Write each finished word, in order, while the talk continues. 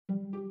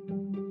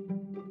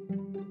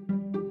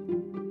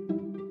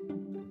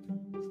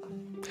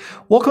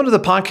Welcome to the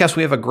podcast.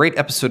 We have a great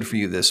episode for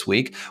you this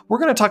week. We're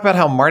going to talk about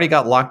how Marty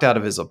got locked out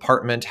of his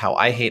apartment, how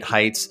I hate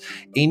heights,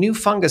 a new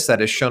fungus that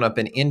has shown up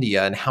in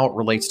India, and how it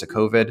relates to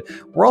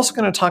COVID. We're also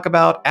going to talk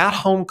about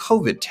at-home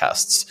COVID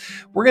tests.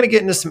 We're going to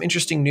get into some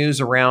interesting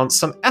news around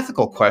some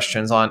ethical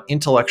questions on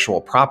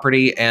intellectual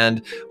property,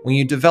 and when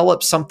you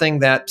develop something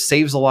that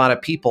saves a lot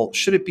of people,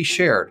 should it be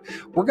shared?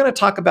 We're going to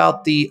talk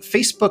about the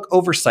Facebook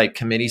Oversight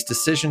Committee's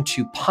decision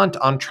to punt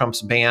on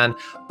Trump's ban,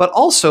 but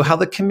also how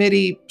the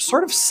committee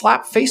sort of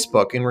slapped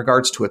Facebook in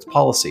regards to its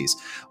policies.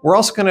 We're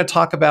also going to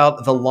talk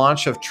about the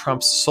launch of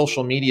Trump's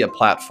social media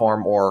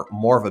platform, or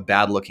more of a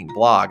bad-looking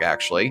blog,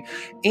 actually.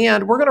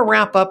 And we're going to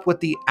wrap up with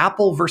the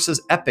Apple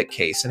versus Epic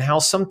case and how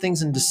some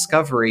things in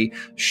discovery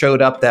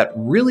showed up that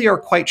really are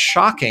quite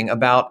shocking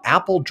about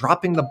Apple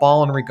dropping the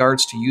ball in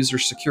regards to user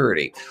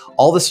security.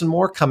 All this and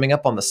more coming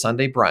up on the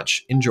Sunday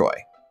Brunch. Enjoy.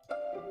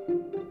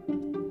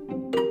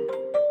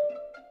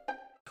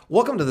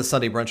 Welcome to the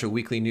Sunday Brunch, a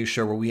weekly news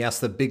show where we ask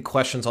the big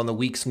questions on the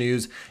week's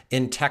news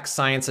in tech,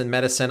 science, and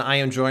medicine. I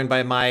am joined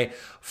by my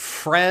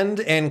friend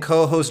and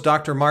co-host,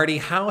 Dr. Marty.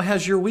 How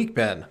has your week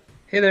been?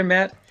 Hey there,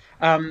 Matt.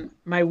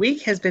 My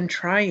week has been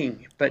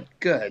trying, but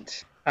good.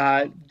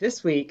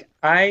 This week,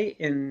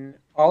 in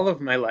all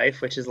of my life,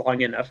 which is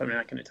long enough, I'm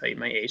not going to tell you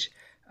my age,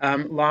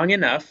 long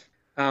enough,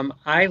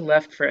 I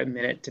left for a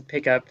minute to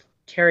pick up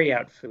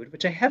carry-out food,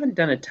 which I haven't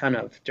done a ton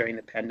of during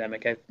the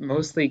pandemic. I've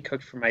mostly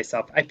cooked for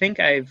myself. I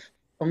think I've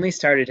only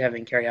started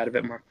having carry out a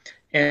bit more.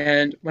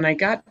 And when I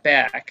got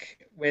back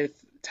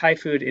with Thai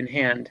food in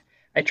hand,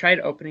 I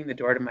tried opening the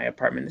door to my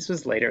apartment. This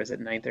was later, it was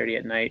at 9:30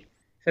 at night,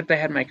 except I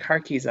had my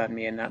car keys on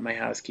me and not my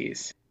house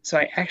keys. So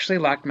I actually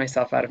locked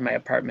myself out of my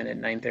apartment at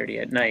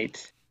 9:30 at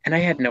night, and I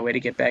had no way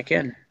to get back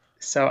in.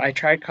 So I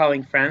tried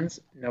calling friends,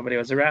 nobody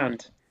was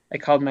around. I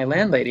called my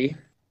landlady,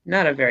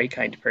 not a very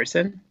kind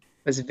person,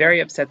 was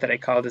very upset that I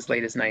called as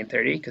late as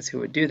 9:30, because who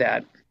would do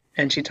that?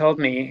 And she told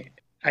me,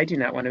 I do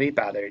not want to be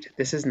bothered.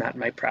 This is not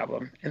my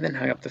problem. And then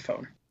hung up the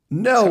phone.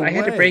 No way. I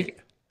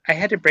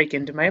had to break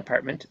into my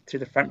apartment through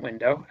the front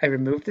window. I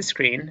removed the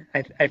screen.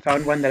 I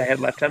found one that I had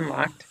left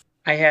unlocked.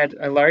 I had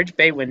a large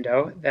bay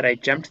window that I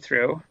jumped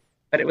through,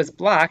 but it was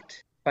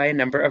blocked by a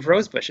number of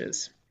rose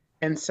bushes.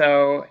 And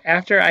so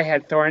after I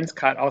had thorns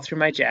caught all through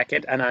my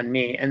jacket and on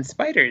me, and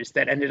spiders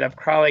that ended up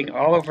crawling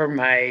all over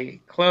my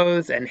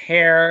clothes and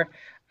hair,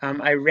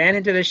 I ran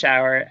into the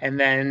shower and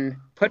then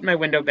put my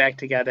window back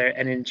together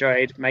and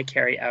enjoyed my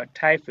carry-out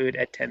Thai food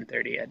at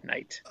 10:30 at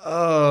night.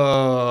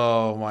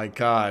 Oh my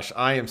gosh,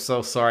 I am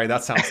so sorry.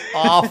 That sounds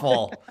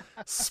awful.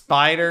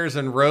 Spiders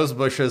and rose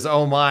bushes.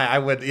 Oh my,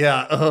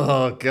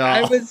 oh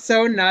God. I was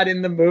so not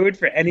in the mood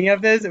for any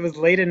of this. It was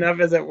late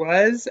enough as it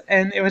was,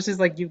 and it was just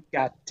like, you've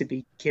got to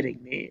be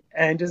kidding me.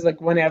 And just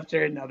like one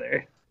after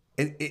another.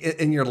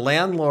 And your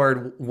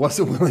landlord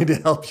wasn't willing to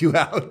help you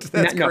out.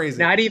 That's crazy.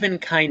 Not even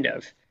kind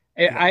of.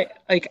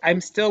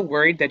 I'm still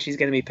worried that she's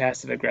going to be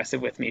passive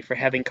aggressive with me for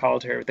having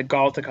called her, the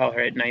gall to call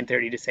her at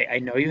 9:30 to say, I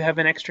know you have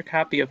an extra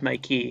copy of my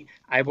key.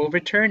 I will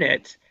return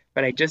it,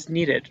 but I just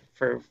need it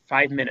for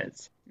 5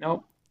 minutes.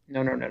 No.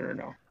 I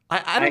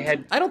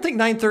don't think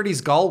 9:30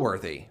 is gall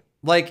worthy.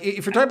 Like,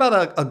 if you're talking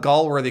about a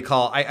gall worthy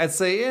call, I'd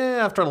say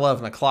after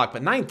 11 o'clock,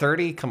 but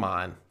 9:30, come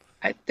on.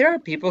 There are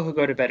people who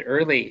go to bed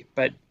early,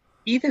 but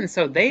even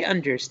so, they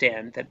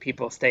understand that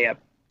people stay up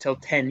till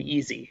 10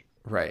 easy.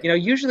 Right.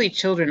 Usually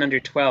children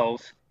under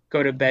 12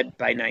 go to bed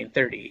by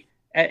 9:30.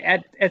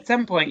 At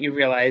some point, you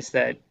realize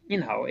that,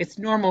 it's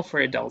normal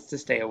for adults to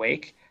stay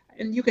awake,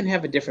 and you can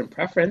have a different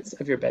preference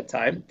of your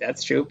bedtime.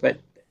 That's true, but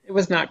it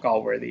was not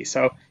gall-worthy.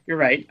 So you're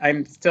right.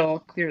 I'm still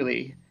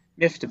clearly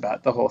miffed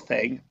about the whole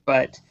thing,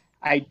 but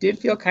I did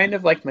feel kind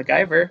of like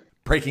MacGyver.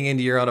 Breaking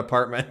into your own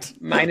apartment.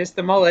 Minus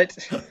the mullet.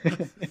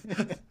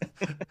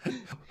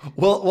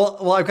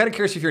 Well, I'm kind of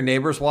curious if your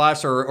neighbors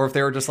watched or if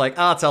they were just like,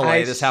 it's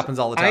LA, this happens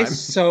all the time. I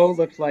so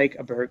looked like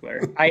a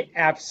burglar. I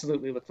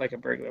absolutely looked like a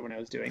burglar when I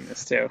was doing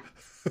this too.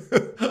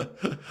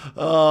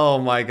 Oh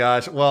my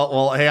gosh.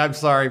 Well, hey, I'm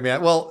sorry,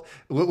 man. Well,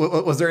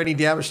 was there any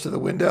damage to the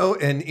window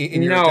in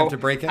your attempt to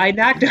break in? I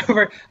knocked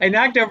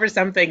over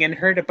something and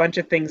heard a bunch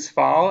of things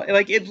fall.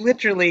 Like, it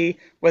literally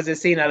was a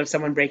scene out of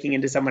someone breaking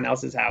into someone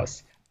else's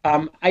house.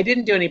 I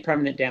didn't do any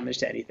permanent damage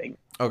to anything.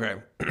 Okay,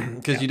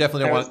 because you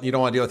definitely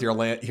don't want to deal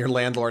with your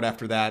landlord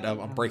after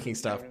that breaking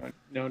stuff.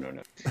 No.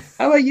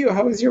 How about you?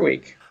 How was your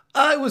week?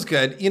 It was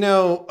good.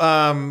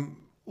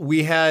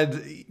 We've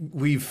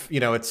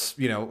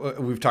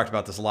talked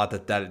about this a lot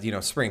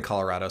that spring in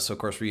Colorado. So of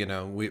course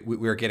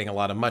we're getting a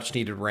lot of much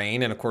needed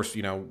rain, and of course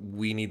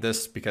we need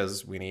this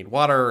because we need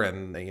water,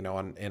 and in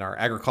our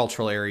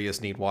agricultural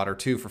areas need water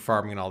too for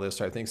farming and all this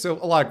sort of thing. So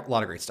a lot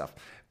of great stuff.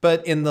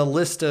 But in the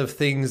list of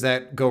things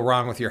that go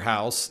wrong with your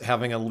house,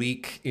 having a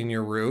leak in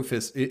your roof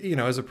is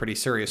a pretty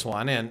serious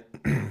one. And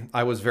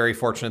I was very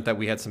fortunate that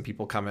we had some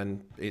people come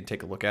in and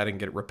take a look at it and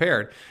get it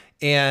repaired.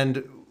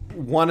 And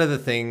one of the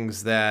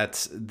things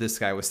that this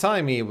guy was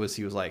telling me was,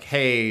 he was like,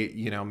 hey,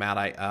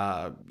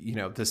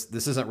 Matt,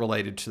 this isn't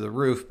related to the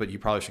roof, but you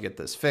probably should get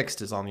this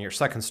fixed, is on your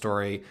second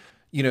story.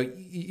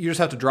 you just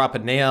have to drop a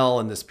nail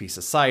in this piece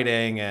of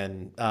siding,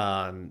 and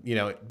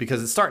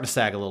because it's starting to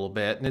sag a little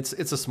bit, and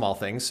it's a small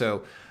thing.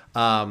 So,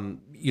 why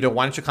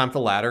don't you climb up the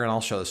ladder, and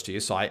I'll show this to you.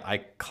 So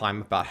I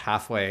climb about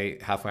halfway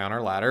on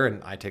our ladder,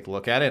 and I take a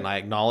look at it, and I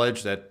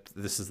acknowledge that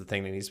this is the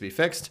thing that needs to be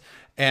fixed.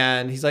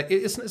 And he's like,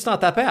 it's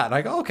not that bad. And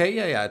I go, okay,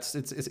 yeah, it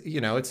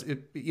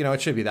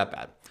shouldn't be that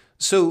bad.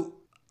 So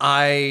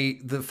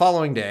the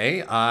following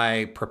day,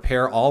 I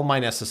prepare all my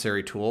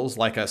necessary tools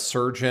like a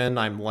surgeon.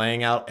 I'm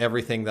laying out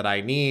everything that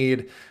I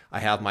need. I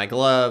have my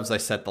gloves. I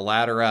set the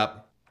ladder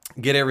up,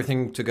 get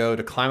everything to go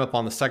to climb up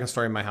on the second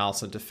story of my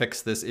house and to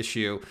fix this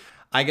issue.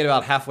 I get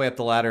about halfway up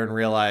the ladder and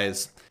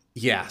realize,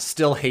 yeah,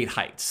 still hate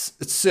heights.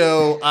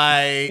 So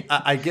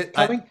I get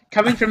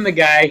coming from the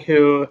guy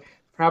who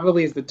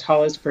probably is the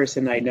tallest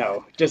person I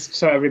know, just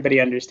so everybody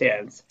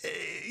understands.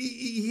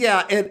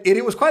 Yeah, and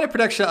it was quite a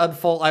production to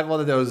unfold. I have one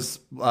of those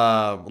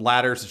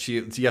ladders that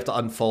you have to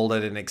unfold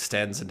it and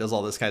extends and does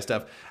all this kind of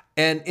stuff.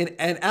 And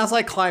as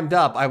I climbed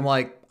up, I'm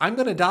like, I'm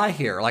going to die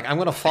here. Like, I'm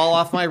going to fall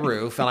off my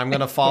roof and I'm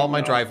going to fall in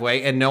my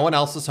driveway and no one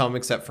else is home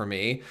except for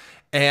me.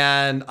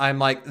 And I'm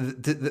like,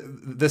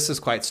 this is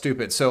quite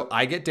stupid. So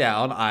I get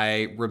down,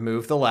 I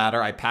remove the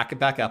ladder, I pack it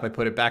back up, I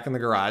put it back in the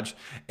garage.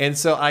 And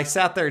so I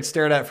sat there and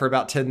stared at it for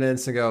about 10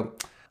 minutes and go,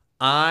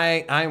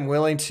 I'm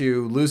willing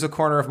to lose a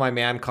corner of my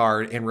man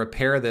card and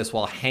repair this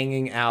while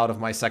hanging out of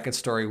my second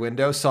story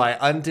window. So I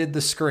undid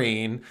the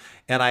screen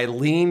and I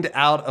leaned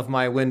out of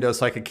my window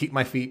so I could keep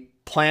my feet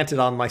planted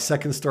on my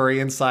second story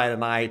inside,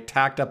 and I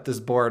tacked up this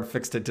board,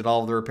 fixed it, did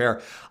all of the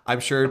repair. I'm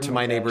sure to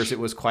my neighbors it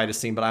was quite a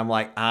scene, but I'm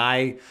like,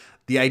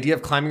 the idea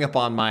of climbing up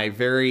on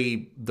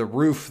the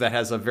roof that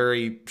has a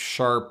very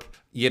sharp,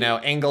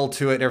 angle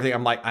to it and everything.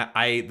 I'm like,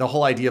 the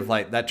whole idea of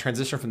like that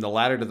transition from the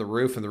ladder to the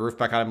roof and the roof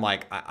back on, I'm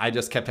like, I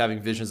just kept having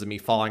visions of me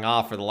falling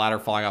off or the ladder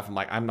falling off. I'm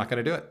like, I'm not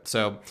going to do it.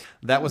 So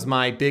that was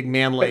my big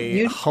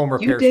manly home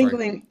repair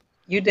story.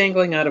 You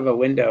dangling out of a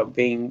window,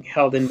 being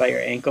held in by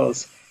your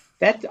ankles,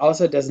 that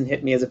also doesn't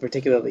hit me as a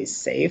particularly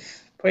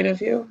safe point of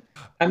view.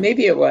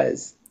 Maybe it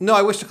was. No,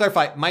 I wish to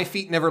clarify. My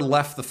feet never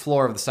left the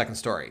floor of the second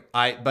story.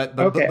 But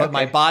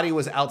my body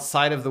was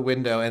outside of the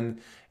window,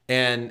 and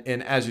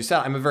as you said,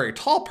 I'm a very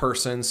tall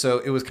person, so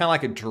it was kind of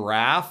like a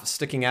giraffe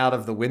sticking out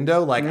of the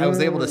window. Like I was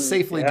able to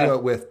safely do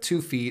it with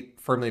 2 feet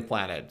firmly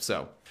planted.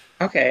 So.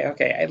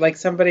 Okay. Like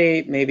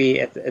somebody maybe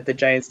at the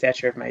giant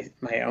stature of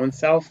my own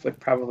self would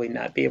probably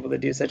not be able to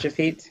do such a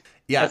feat.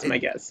 Yeah, that's my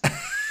guess.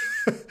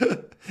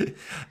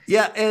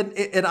 Yeah,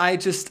 and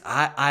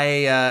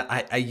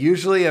I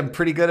usually am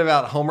pretty good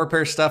about home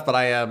repair stuff, but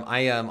I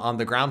am on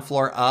the ground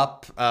floor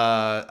up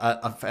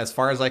as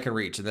far as I can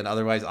reach, and then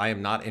otherwise I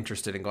am not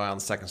interested in going on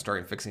the second story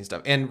and fixing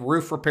stuff. And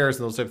roof repairs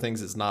and those type of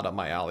things is not up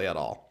my alley at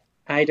all.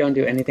 I don't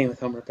do anything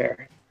with home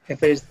repair. If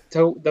there's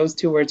those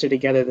two words are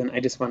together, then I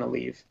just want to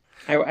leave.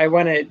 I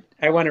want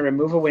to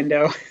remove a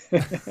window,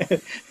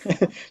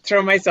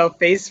 throw myself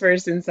face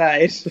first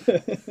inside,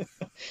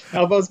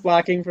 elbows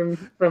blocking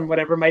from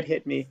whatever might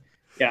hit me.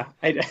 Yeah,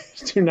 I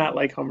do not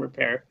like home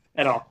repair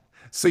at all.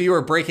 So you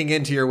were breaking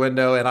into your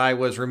window, and I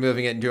was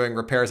removing it and doing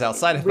repairs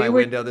outside of my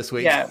window this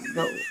week. Yeah,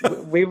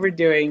 we were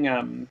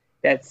doing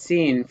that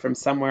scene from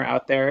Somewhere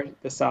Out There,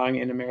 the song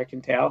in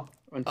American Tail,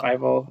 when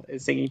Fievel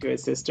is singing to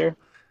his sister.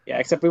 Yeah,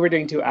 except we were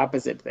doing two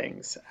opposite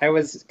things. I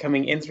was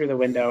coming in through the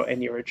window,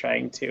 and you were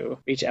trying to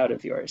reach out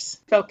of yours.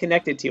 Felt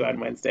connected to you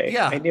on Wednesday.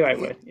 Yeah, I knew I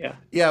would. Yeah.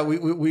 Yeah, we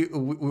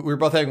were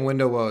both having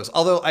window woes.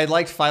 Although I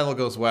liked Fievel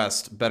Goes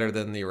West better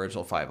than the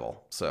original Fievel.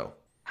 So.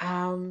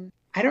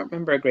 I don't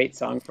remember a great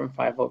song from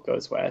Fievel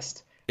Goes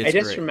West. I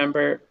just great.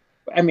 Remember.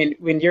 I mean,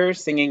 when you're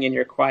singing in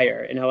your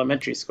choir in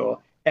elementary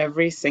school,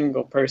 every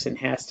single person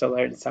has to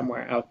learn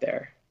Somewhere Out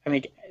There. I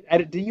mean,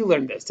 did you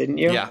learn this? Didn't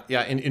you?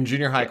 Yeah. In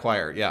junior high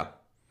choir. Yeah.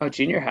 Oh,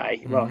 junior high.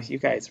 Mm-hmm. Well, you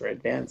guys were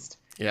advanced.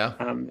 Yeah.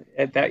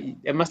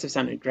 It must have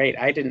sounded great.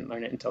 I didn't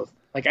learn it until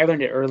I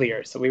learned it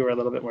earlier, so we were a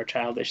little bit more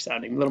childish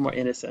sounding, a little more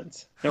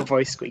innocent. No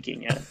voice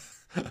squeaking yet.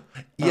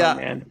 Yeah. Oh,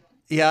 man.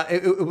 Yeah,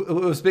 it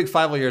was big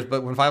Fievel years,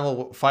 but when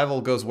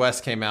Fievel Goes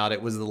West came out,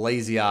 it was the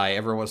lazy eye.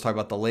 Everyone was talking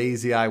about the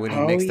lazy eye when he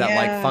makes that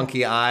like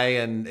funky eye,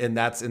 and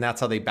that's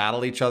how they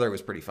battle each other. It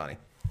was pretty funny.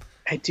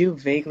 I do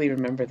vaguely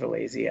remember the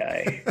lazy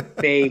eye.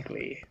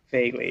 vaguely.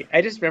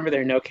 I just remember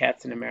there are no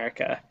cats in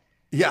America.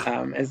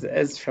 Yeah.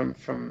 As from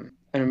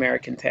An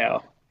American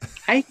Tail.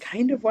 I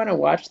kind of want to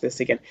watch this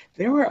again.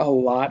 There were a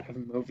lot of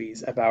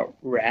movies about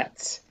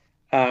rats.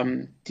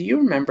 Do you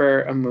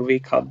remember a movie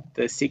called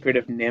The Secret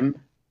of NIMH?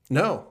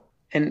 No.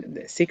 And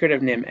The Secret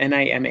of NIMH,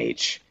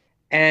 NIMH.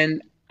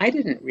 And I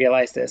didn't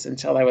realize this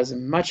until I was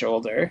much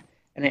older,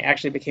 and I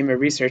actually became a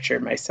researcher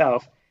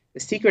myself. The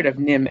Secret of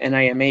NIMH,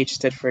 NIMH,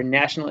 stood for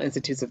National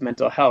Institutes of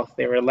Mental Health.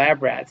 They were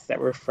lab rats that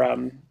were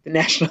from the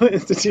National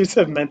Institutes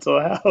of Mental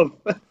Health.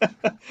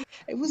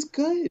 It was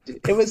good.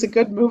 It was a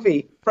good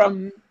movie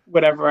from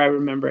whatever I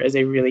remember as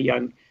a really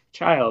young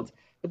child.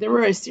 But there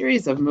were a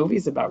series of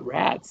movies about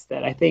rats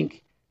that I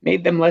think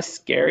made them less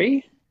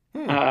scary.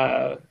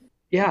 Yeah.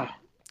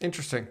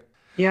 Interesting.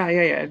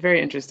 Yeah. Very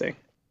interesting.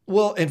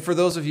 Well, and for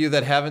those of you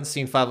that haven't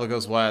seen Fievel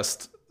Goes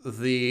West,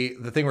 the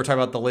thing we're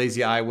talking about, the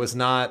lazy eye, was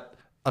not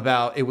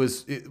about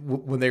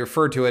when they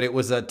referred to it, it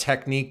was a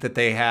technique that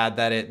they had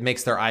that it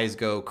makes their eyes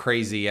go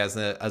crazy as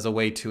a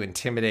way to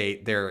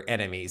intimidate their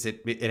enemies.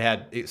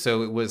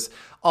 So it was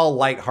all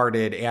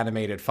lighthearted,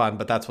 animated fun,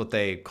 but that's what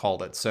they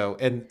called it. So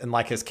and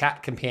like his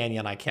cat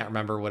companion, I can't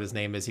remember what his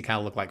name is. He kind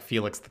of looked like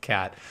Felix the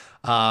cat.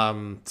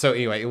 So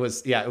anyway, it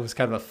was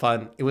kind of a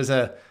fun. Was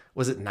it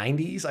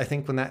 90s? I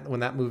think when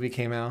that movie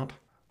came out.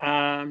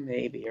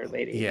 Maybe, or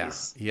late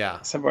 80s.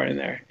 Yeah. Somewhere in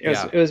there.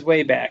 It was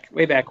way back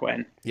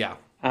when. Yeah.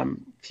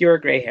 Fewer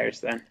gray hairs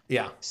then.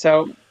 Yeah.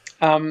 So,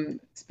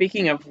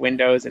 speaking of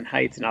windows and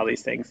heights and all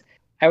these things,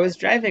 I was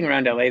driving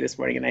around LA this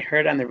morning and I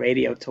heard on the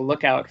radio to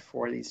look out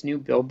for these new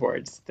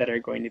billboards that are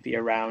going to be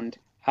around,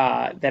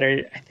 that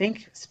are, I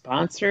think,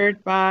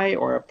 sponsored by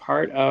or a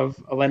part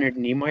of a Leonard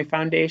Nimoy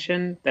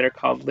Foundation, that are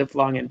called Live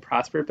Long and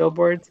Prosper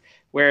billboards,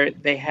 where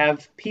they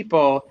have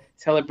people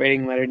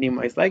celebrating Leonard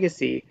Nimoy's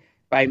legacy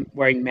by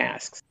wearing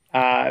masks.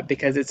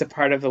 Because it's a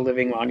part of the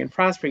living long and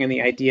prospering, and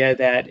the idea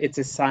that it's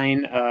a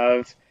sign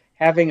of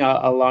having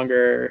a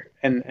longer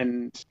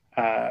and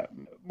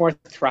more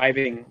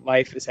thriving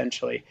life,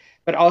 essentially,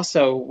 but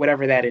also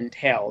whatever that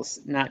entails,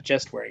 not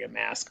just wearing a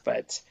mask,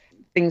 but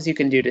things you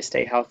can do to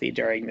stay healthy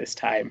during this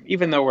time,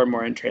 even though we're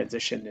more in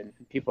transition and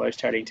people are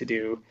starting to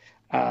do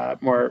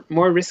more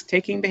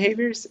risk-taking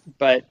behaviors.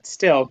 But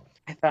still,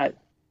 I thought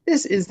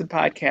this is the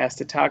podcast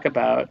to talk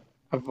about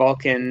a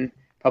Vulcan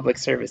public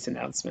service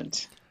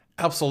announcement.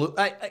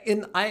 Absolutely.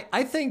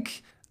 I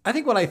think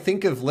when I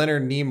think of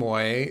Leonard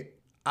Nimoy,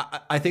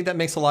 I think that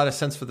makes a lot of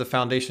sense for the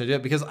foundation to do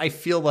it, because I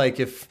feel like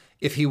if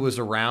he was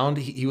around,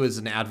 he was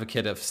an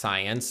advocate of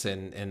science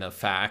and of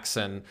facts,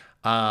 and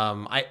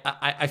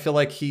I feel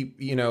like he,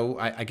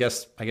 I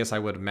guess I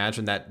would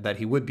imagine that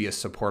he would be a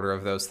supporter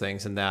of those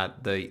things, and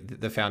that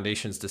the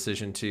foundation's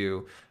decision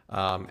to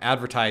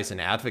advertise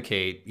and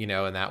advocate, in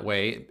that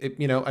way,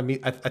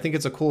 I think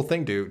it's a cool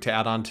thing to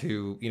add on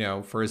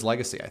to, for his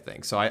legacy, I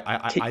think. So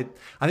I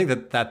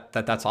think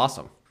that's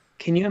awesome.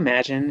 Can you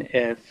imagine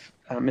if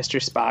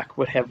Mr. Spock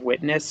would have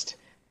witnessed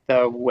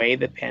the way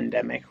the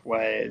pandemic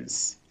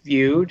was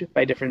viewed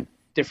by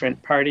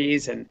different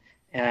parties and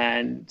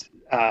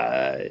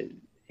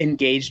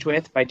engaged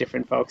with by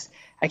different folks?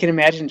 I can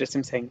imagine just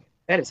him saying,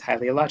 "That is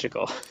highly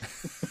illogical."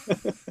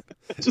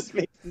 It just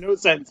makes no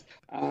sense.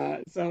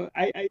 So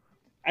I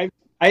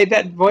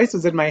that voice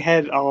was in my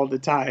head all the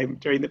time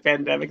during the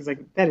pandemic. It's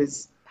like, that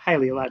is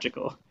highly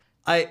illogical.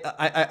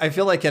 I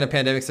feel like in a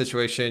pandemic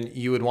situation,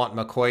 you would want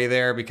McCoy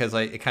there, because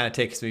it kind of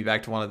takes me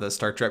back to one of the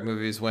Star Trek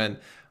movies when,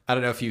 I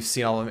don't know if you've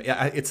seen all of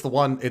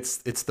them.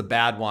 It's the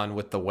bad one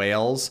with the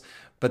whales.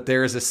 But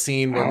there's a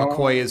scene where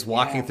McCoy is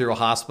walking through a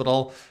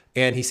hospital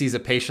and he sees a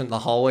patient in the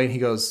hallway and he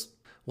goes,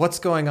 "What's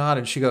going on?"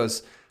 And she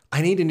goes,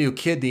 "I need a new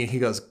kidney." And he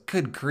goes,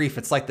 "Good grief,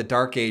 it's like the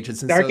Dark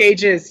Ages." And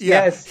Ages,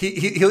 yes.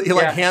 He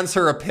like hands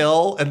her a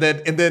pill, and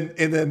then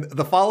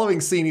the following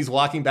scene, he's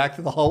walking back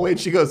through the hallway and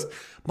she goes,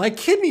 "My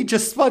kidney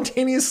just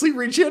spontaneously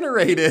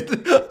regenerated."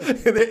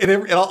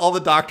 and all the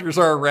doctors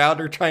are around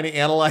her trying to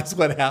analyze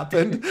what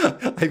happened.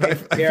 I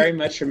very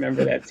much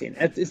remember that scene.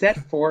 Is that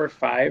 4 or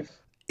 5?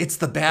 It's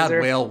the bad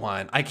whale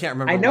one. I can't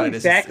remember. I know what it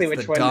exactly is.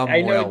 which the one. Dumb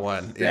I know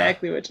whale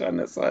exactly one. which one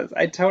this was.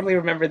 I totally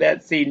remember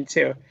that scene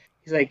too.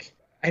 He's like,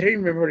 I don't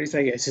even remember what he's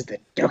saying. It's just the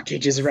Dark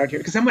Ages around here.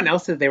 Because someone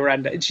else said they were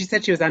on. She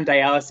said she was on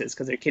dialysis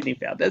because her kidney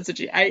failed. That's what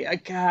she.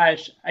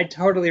 Gosh, I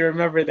totally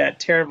remember that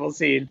terrible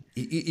scene.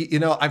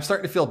 I'm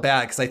starting to feel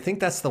bad because I think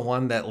that's the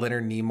one that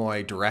Leonard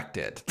Nimoy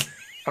directed.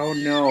 Oh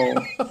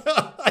no!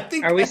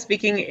 Are we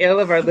speaking ill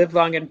of our Live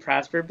Long and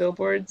Prosper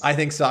billboards? I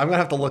think so. I'm gonna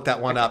have to look that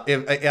one up.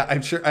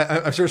 I'm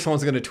sure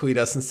someone's gonna tweet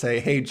us and say,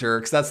 "Hey,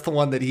 jerks, that's the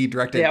one that he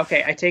directed." Yeah.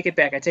 Okay. I take it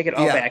back. I take it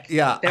all back.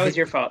 Yeah. That was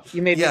your fault.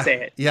 You made me say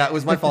it. Yeah, it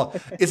was my fault.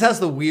 It has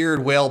the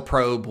weird whale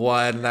probe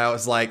one, and I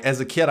was like, as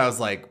a kid, I was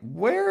like,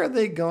 "Where are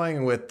they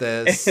going with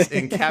this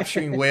in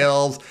capturing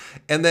whales?"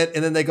 And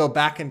then they go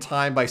back in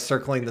time by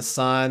circling the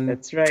sun.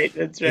 That's right.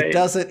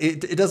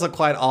 It doesn't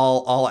quite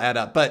all add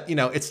up, but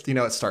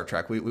it's Star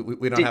Trek.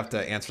 We don't have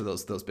to answer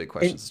those big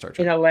questions in Star Trek.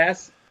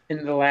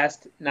 In the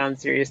last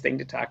non-serious thing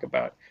to talk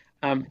about,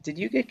 did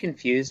you get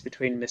confused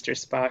between Mr.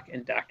 Spock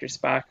and Dr.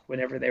 Spock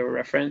whenever they were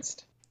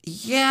referenced?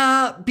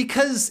 Yeah,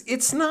 because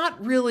it's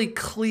not really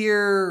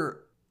clear.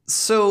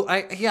 So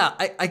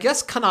I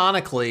guess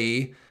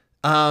canonically,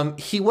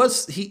 he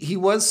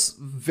was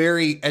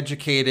very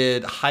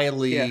educated,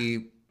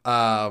 highly,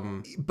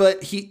 but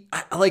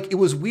it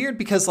was weird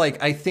because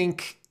I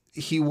think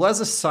he was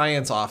a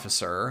science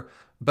officer.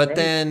 But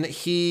right.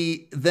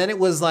 then it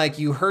was like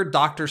you heard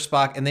Dr.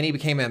 Spock, and then he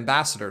became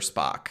Ambassador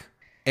Spock,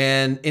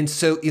 and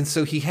so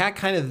he had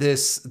kind of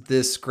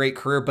this great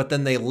career. But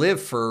then they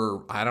lived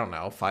for, I don't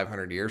know,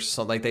 500 years.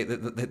 So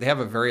they have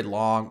a very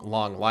long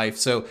life.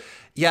 So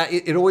yeah,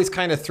 it always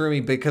kind of threw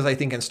me, because I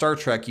think in Star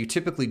Trek you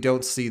typically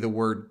don't see the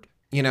word.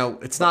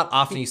 It's not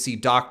often you see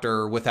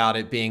doctor without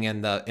it being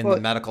in the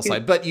medical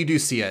side, but you do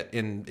see it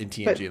in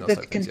TNG. But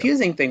the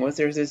confusing thing was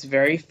there's this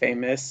very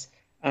famous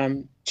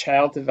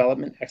child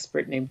development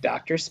expert named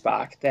Dr.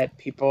 Spock that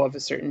people of a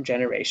certain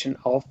generation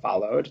all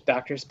followed.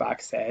 Dr.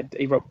 Spock said,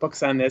 he wrote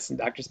books on this, and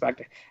Dr.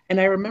 Spock.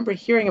 And I remember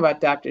hearing about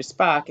Dr.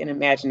 Spock and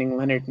imagining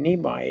Leonard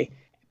Nimoy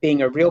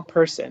being a real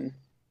person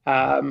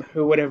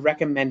who would have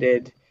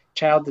recommended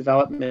child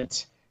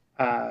development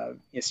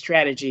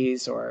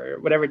strategies or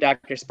whatever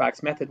Dr.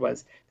 Spock's method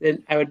was.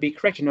 Then I would be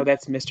correct.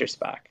 That's Mr.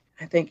 Spock.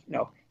 I think,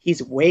 no,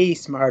 he's way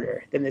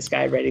smarter than this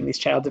guy writing these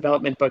child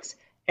development books.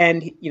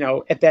 And,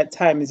 at that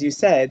time, as you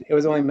said, it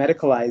was only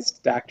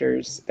medicalized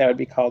doctors that would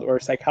be called, or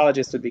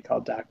psychologists would be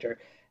called doctor.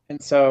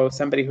 And so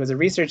somebody who was a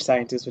research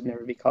scientist would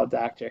never be called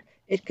doctor.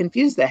 It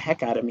confused the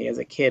heck out of me as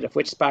a kid of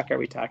which Spock are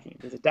we talking?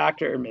 Is it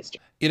doctor or Mr.?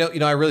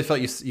 I really felt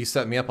you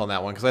set me up on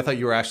that one because I thought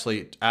you were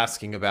actually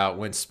asking about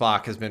when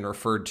Spock has been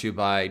referred to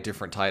by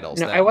different titles.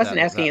 No, I wasn't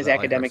asking his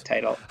academic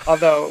title,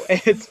 although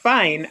it's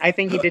fine. I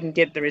think he didn't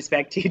get the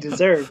respect he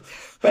deserved.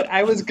 But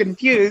I was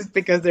confused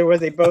because there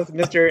was a both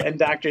Mr. and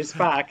Dr.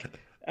 Spock,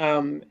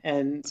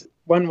 and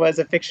one was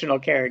a fictional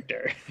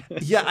character.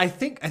 Yeah, I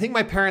think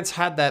my parents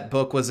had that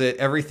book. Was it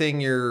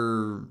Everything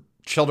Your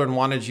Children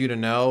Wanted You to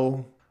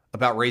Know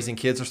About Raising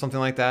Kids or something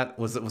like that?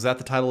 Was that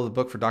the title of the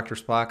book for Dr.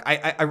 Spock?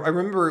 I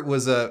remember it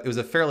was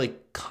a fairly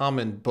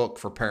common book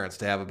for parents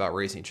to have about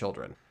raising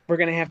children. We're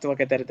gonna have to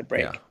look at that at the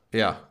break.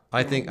 Yeah.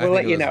 I think we'll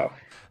let you know.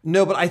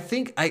 No, but I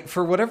think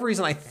for whatever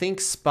reason I think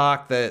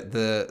Spock,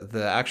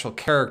 the actual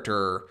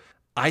character,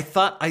 I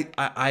thought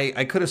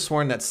I could have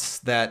sworn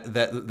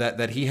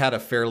that he had a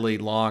fairly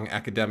long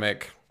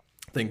academic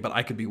thing, but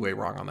I could be way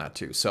wrong on that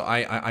too. So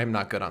I'm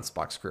not good on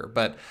Spock's career,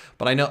 but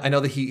I know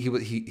that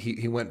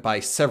he went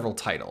by several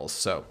titles.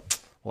 So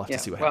we'll have to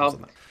see what happens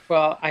on that.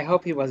 Well, I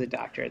hope he was a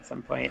doctor at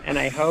some point, and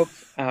I hope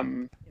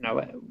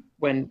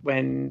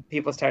when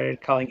people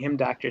started calling him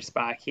Dr.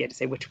 Spock, he had to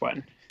say which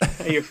one.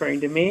 Are you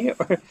referring to me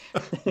or?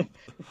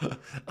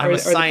 I'm a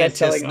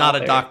scientist,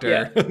 not a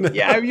doctor.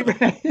 Yeah.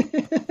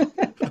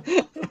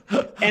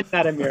 And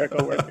not a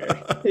miracle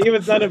worker. He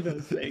was none of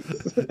those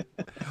things.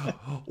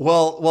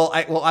 Well,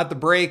 at the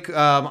break,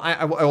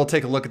 I will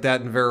take a look at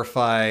that and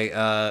verify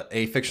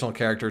a fictional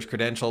character's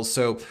credentials.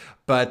 So,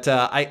 but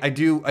I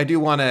do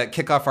want to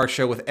kick off our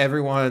show with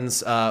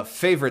everyone's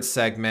favorite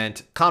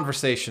segment,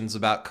 conversations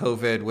about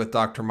COVID with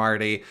Dr.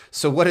 Marty.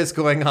 So, what is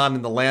going on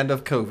in the land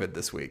of COVID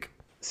this week?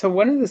 So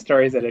one of the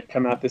stories that had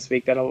come out this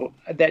week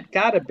that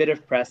got a bit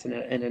of press in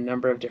a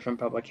number of different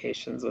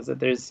publications was that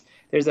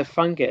there's a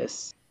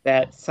fungus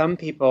that some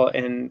people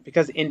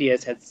because India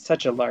has had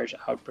such a large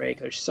outbreak,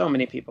 there's so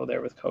many people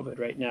there with COVID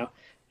right now,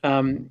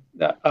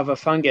 of a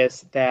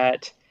fungus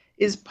that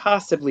is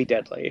possibly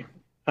deadly.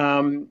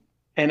 And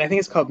I think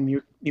it's called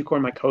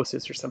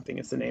mucormycosis or something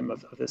is the name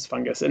of this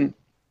fungus. And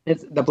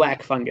it's the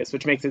black fungus,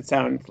 which makes it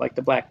sound like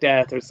the Black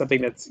Death or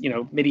something that's,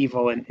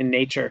 medieval in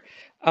nature.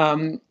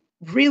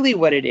 Really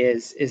what it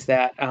is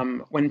that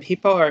when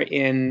people are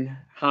in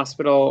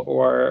hospital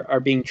or are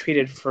being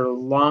treated for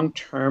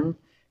long-term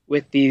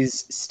with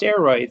these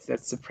steroids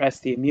that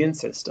suppress the immune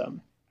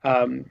system,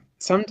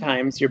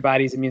 sometimes your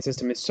body's immune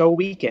system is so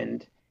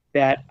weakened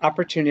that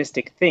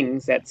opportunistic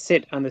things that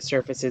sit on the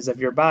surfaces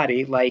of your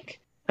body, like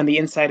on the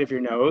inside of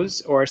your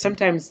nose, or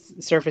sometimes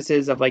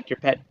surfaces of like your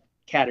pet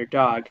cat or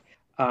dog,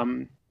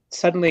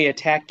 suddenly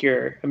attack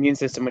your immune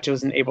system, which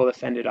wasn't able to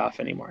fend it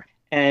off anymore.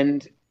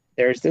 And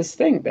there's this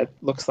thing that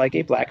looks like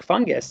a black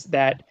fungus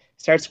that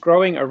starts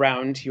growing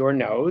around your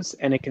nose,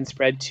 and it can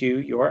spread to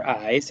your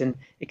eyes, and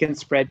it can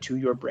spread to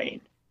your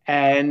brain.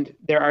 And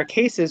there are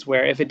cases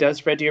where if it does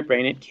spread to your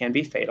brain, it can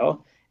be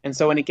fatal. And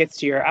so when it gets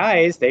to your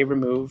eyes, they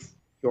remove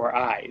your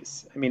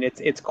eyes. I mean,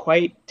 it's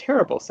quite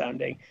terrible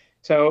sounding.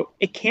 So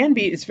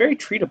it's very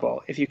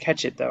treatable if you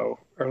catch it, though,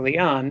 early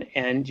on,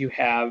 and you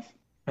have,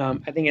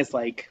 I think it's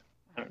like,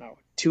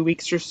 2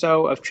 weeks or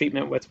so of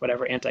treatment with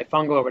whatever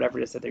antifungal or whatever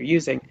it is that they're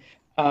using.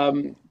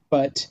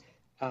 But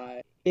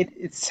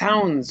it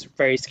sounds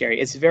very scary.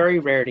 It's very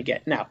rare to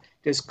get. Now,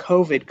 does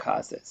COVID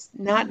cause this?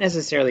 Not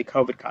necessarily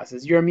COVID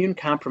causes. You're immune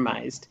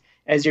compromised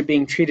as you're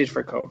being treated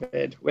for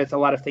COVID with a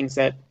lot of things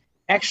that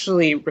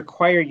actually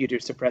require you to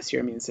suppress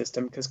your immune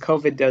system, because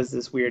COVID does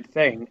this weird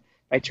thing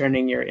by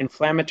turning your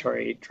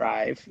inflammatory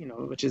drive,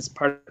 which is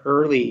part of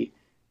early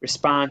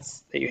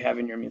response that you have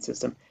in your immune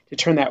system, to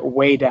turn that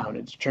way down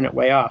and to turn it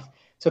way off.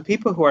 So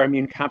people who are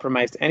immune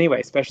compromised anyway,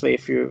 especially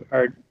if you're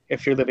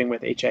living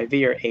with HIV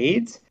or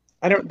AIDS,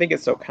 I don't think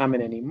it's so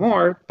common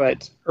anymore,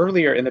 but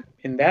earlier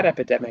in that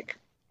epidemic,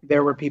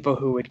 there were people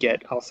who would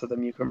get also the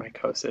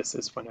mucormycosis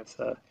as one of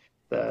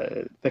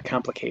the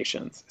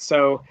complications.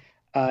 So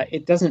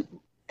it doesn't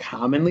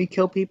commonly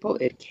kill people.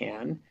 It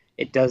can.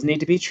 It does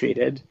need to be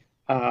treated.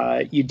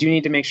 You do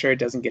need to make sure it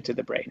doesn't get to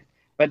the brain.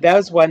 But that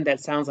was one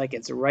that sounds like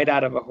it's right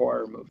out of a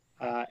horror movie.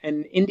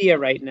 And India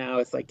right now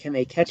is like, can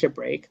they catch a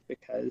break?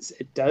 Because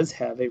it does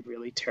have a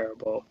really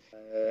terrible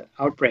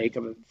outbreak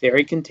of a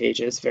very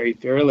contagious, very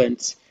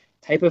virulent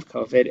type of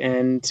COVID.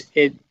 And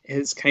it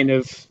has kind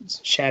of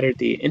shattered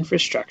the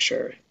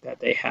infrastructure that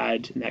they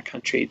had in that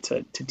country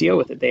to deal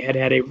with it. They had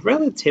a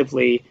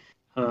relatively,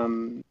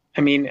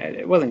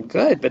 it wasn't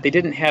good, but they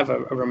didn't have a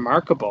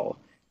remarkable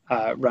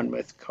run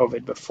with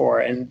COVID before,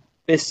 and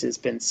this has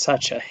been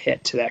such a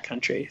hit to that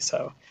country.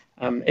 So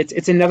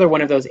it's another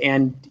one of those,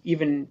 and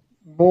even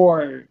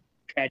more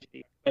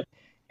tragedy. But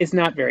it's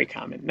not very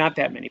common. Not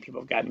that many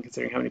people have gotten,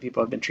 considering how many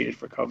people have been treated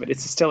for COVID.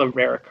 It's still a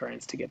rare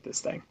occurrence to get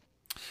this thing.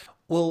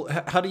 Well,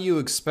 how do you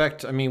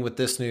expect? I mean, with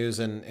this news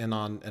and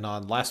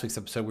on last week's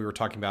episode, we were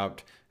talking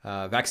about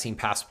vaccine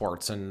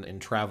passports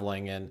and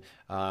traveling, and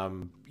I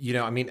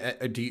mean,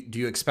 do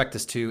you expect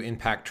this to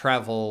impact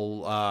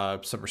travel?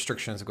 Some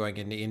restrictions going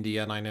into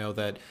India, and I know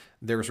that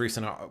there was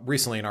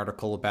recently an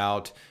article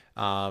about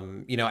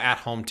at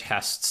home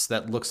tests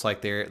that looks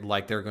like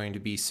they're going to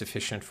be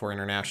sufficient for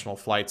international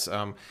flights.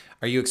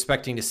 Are you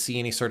expecting to see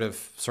any sort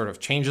of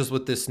changes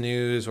with this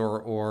news,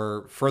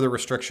 or further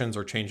restrictions,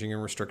 or changing in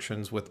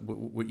restrictions with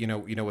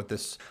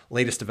this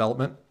latest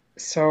development?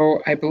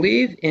 So I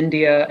believe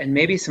India and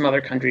maybe some other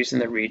countries in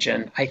the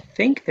region, I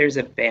think there's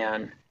a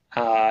ban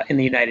in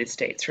the United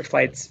States for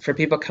flights, for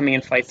people coming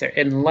in flights there,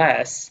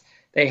 unless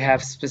they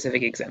have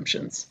specific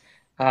exemptions.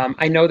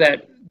 I know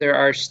that there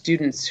are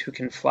students who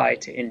can fly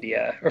to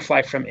India, or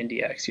fly from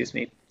India, excuse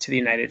me, to the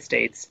United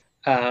States.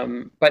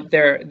 But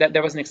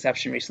there was an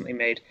exception recently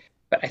made.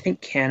 But I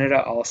think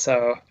Canada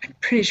also, I'm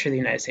pretty sure the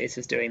United States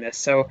is doing this.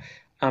 So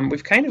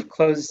we've kind of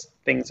closed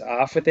things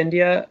off with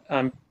India,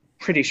 I'm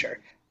pretty sure.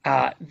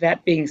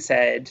 That being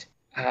said,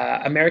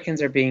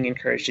 Americans are being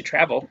encouraged to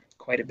travel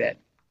quite a bit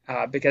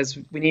because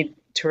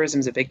tourism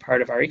is a big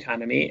part of our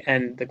economy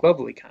and the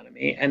global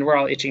economy, and we're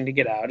all itching to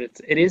get out.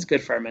 It is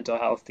good for our mental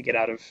health to get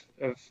out of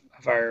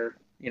our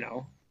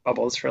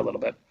bubbles for a little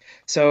bit.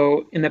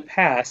 So in the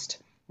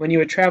past, when you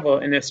would travel,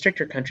 and a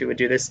stricter country would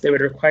do this, they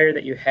would require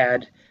that you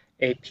had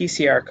a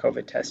PCR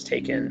COVID test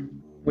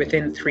taken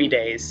within 3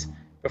 days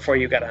before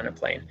you got on a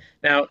plane.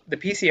 Now, the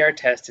PCR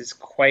test is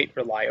quite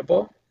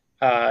reliable.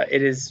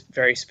 It is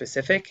very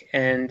specific,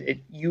 and it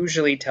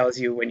usually tells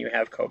you when you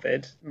have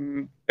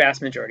COVID,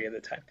 vast majority of the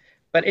time.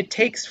 But it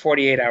takes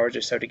 48 hours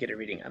or so to get a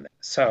reading on that.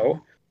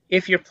 So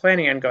if you're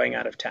planning on going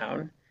out of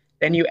town,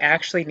 then you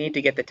actually need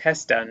to get the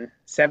test done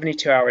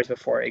 72 hours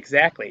before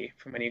exactly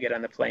from when you get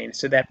on the plane,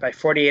 so that by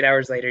 48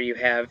 hours later you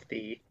have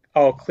the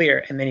all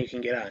clear, and then you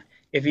can get on.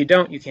 If you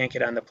don't, you can't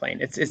get on the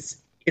plane.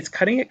 It's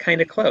cutting it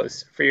kind of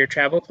close for your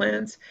travel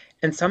plans,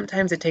 and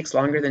sometimes it takes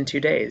longer than 2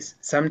 days.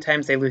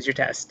 Sometimes they lose your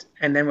test,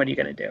 and then what are you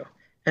going to do?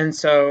 And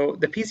so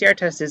the PCR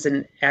test is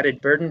an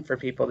added burden for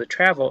people to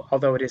travel,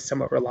 although it is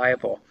somewhat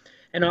reliable.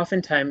 And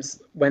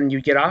oftentimes, when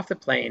you get off the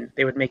plane,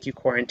 they would make you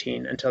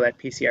quarantine until that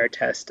PCR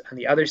test on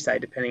the other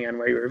side, depending on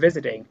where you were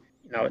visiting,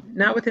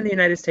 not within the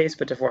United States,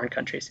 but to foreign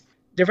countries.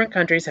 Different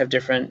countries have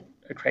different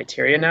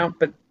criteria now,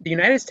 but the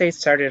United States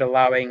started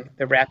allowing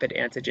the rapid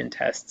antigen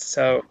tests.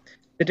 So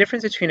the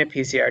difference between a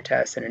PCR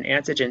test and an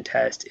antigen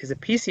test is a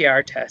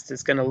PCR test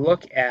is going to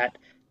look at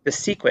the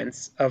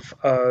sequence of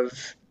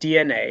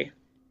DNA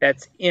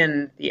that's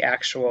in the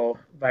actual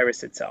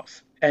virus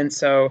itself. And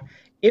so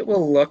it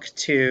will look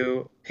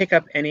to pick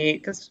up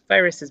because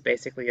virus is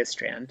basically a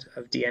strand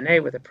of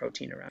DNA with a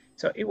protein around.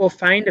 So it will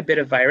find a bit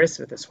of virus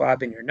with a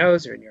swab in your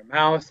nose or in your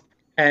mouth,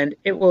 and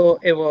it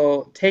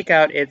will take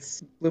out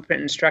its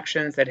blueprint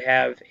instructions that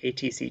have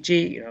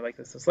ATCG, like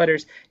those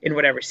letters, in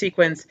whatever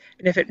sequence.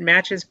 And if it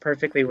matches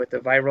perfectly with the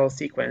viral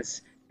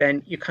sequence,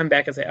 then you come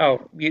back and say,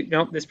 oh,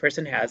 this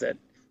person has it.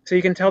 So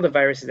you can tell the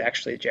virus is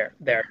actually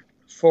there.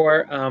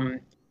 For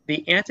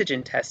the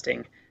antigen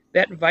testing,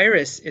 that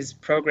virus is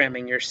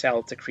programming your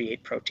cell to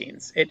create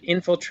proteins. It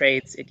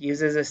infiltrates, it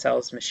uses a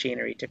cell's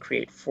machinery to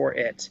create for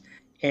it.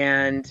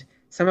 And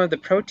some of the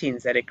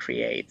proteins that it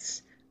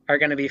creates are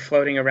going to be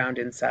floating around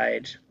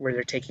inside where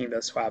they're taking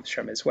those swabs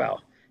from as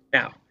well.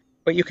 Now,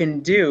 what you can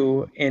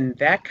do in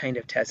that kind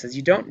of test is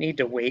you don't need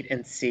to wait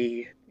and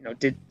see,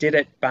 did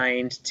it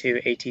bind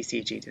to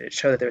ATCG? Did it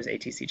show that there was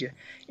ATCG?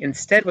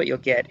 Instead, what you'll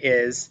get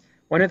is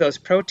one of those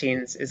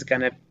proteins is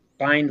going to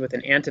bind with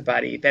an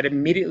antibody that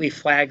immediately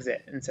flags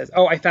it and says,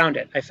 oh, I found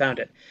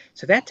it.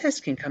 So that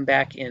test can come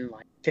back in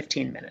like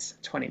 15 minutes,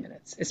 20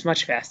 minutes. It's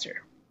much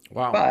faster.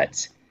 Wow.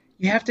 But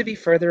you have to be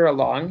further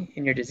along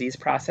in your disease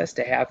process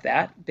to have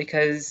that,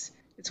 because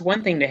it's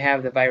one thing to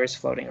have the virus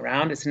floating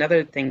around. It's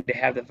another thing to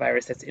have the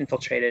virus that's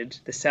infiltrated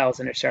the cells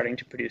and are starting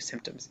to produce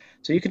symptoms.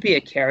 So you could be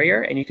a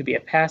carrier and you could be a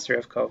passer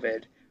of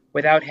COVID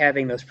without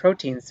having those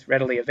proteins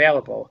readily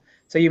available.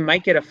 So you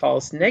might get a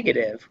false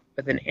negative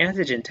with an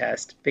antigen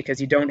test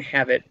because you don't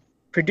have it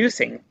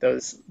producing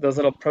those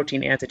little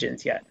protein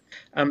antigens yet.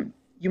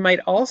 You might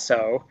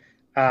also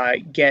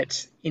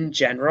get, in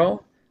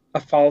general, a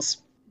false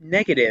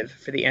negative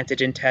for the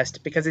antigen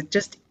test because it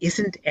just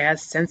isn't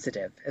as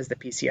sensitive as the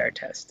PCR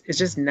test. It's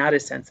just not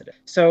as sensitive.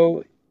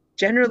 So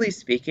generally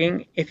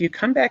speaking, if you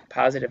come back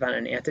positive on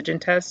an antigen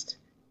test,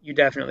 you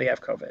definitely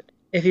have COVID.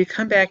 If you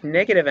come back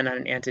negative on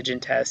an antigen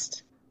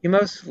test, you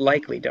most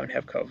likely don't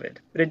have COVID,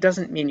 but it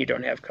doesn't mean you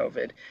don't have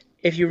COVID.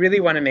 If you really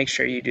want to make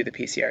sure you do the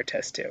PCR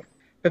test too.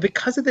 But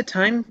because of the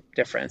time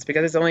difference,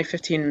 because it's only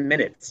 15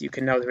 minutes, you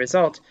can know the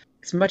result,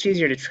 it's much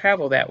easier to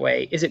travel that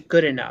way. Is it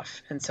good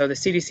enough? And so the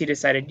CDC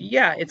decided,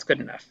 yeah, it's good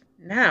enough.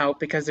 Now,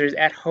 because there's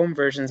at-home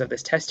versions of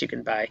this test you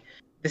can buy,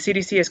 the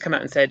CDC has come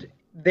out and said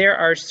there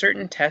are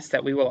certain tests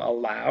that we will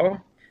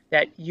allow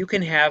that you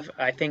can have,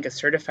 I think, a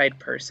certified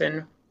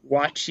person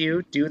watch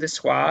you do the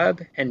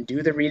swab and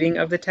do the reading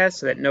of the test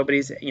so that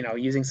nobody's,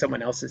 using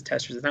someone else's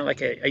test. It's not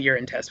like a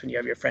urine test when you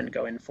have your friend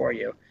go in for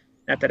you.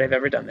 Not that I've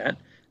ever done that.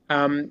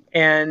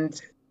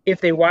 And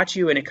if they watch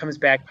you and it comes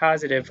back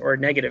positive or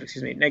negative,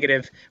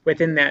 negative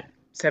within that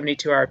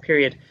 72-hour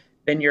period,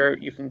 then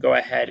you can go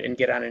ahead and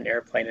get on an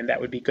airplane, and that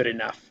would be good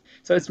enough.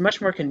 So it's much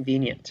more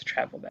convenient to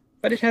travel that,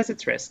 but it has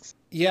its risks.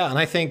 Yeah, and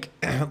I think,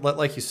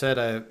 like you said,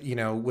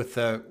 with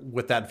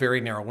that very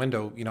narrow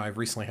window, I've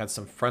recently had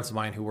some friends of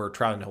mine who were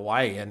traveling to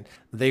Hawaii, and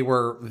they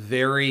were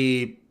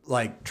very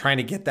like trying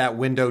to get that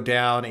window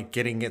down and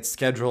getting it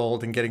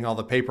scheduled and getting all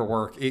the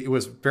paperwork. It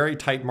was very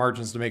tight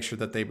margins to make sure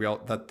that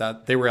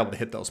that they were able to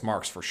hit those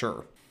marks for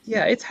sure.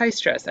 Yeah, it's high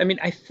stress. I mean,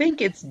 I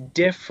think it's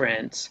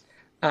different.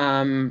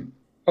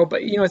 Oh,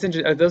 but it's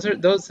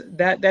interesting.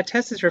 That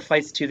test is for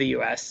flights to the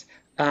U.S.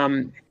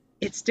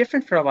 It's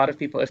different for a lot of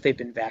people if they've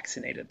been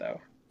vaccinated, though.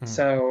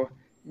 So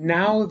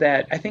now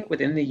that I think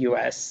within the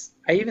U.S.,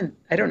 I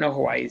don't know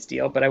Hawaii's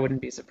deal, but I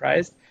wouldn't be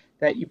surprised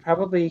that you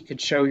probably could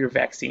show your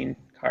vaccine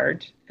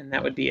card, and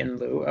that would be in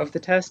lieu of the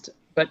test.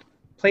 But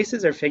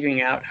places are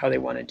figuring out how they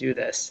want to do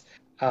this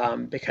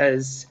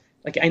because,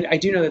 like, I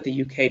do know that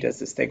the UK does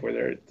this thing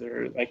where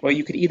they're like, well,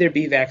 you could either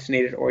be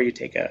vaccinated or you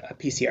take a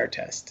PCR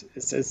test.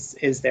 This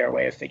is their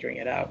way of figuring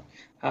it out.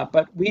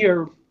 But we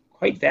are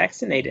quite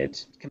vaccinated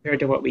compared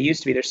to what we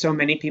used to be. There's so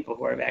many people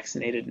who are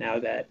vaccinated now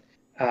that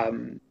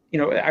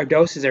our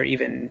doses are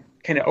even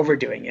kind of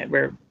overdoing it,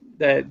 where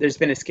there's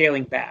been a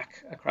scaling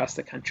back across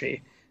the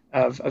country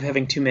of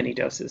having too many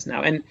doses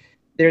now. And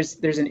there's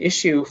an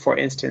issue, for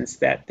instance,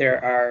 that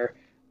there are,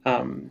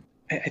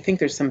 I think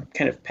there's some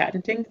kind of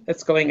patenting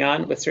that's going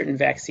on with certain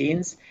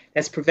vaccines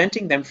that's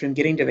preventing them from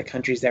getting to the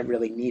countries that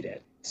really need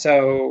it.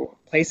 So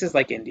places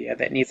like India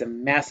that needs a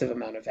massive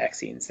amount of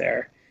vaccines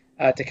there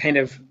to kind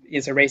of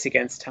is a race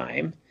against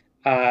time.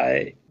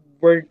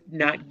 We're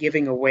not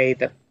giving away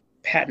the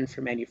patent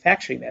for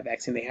manufacturing that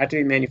vaccine. They have to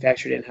be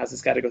manufactured in-house.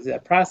 It's got to go through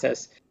that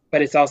process,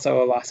 but it's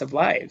also a loss of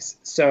lives.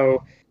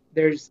 So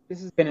this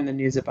has been in the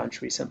news a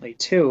bunch recently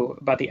too,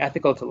 about the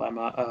ethical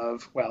dilemma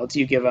of, well, do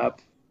you give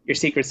up your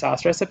secret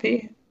sauce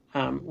recipe,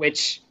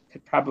 which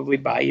could probably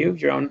buy you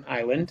your own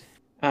island,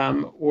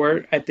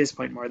 or at this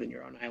point more than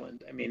your own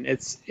island. I mean,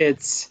 it's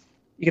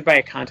you could buy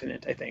a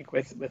continent, I think,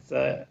 with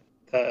the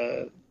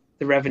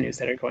revenues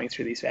that are going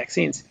through these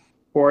vaccines.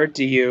 Or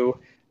do you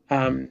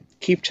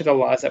keep to the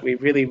laws that we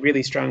really,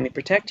 really strongly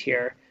protect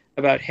here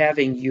about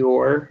having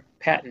your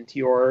patent,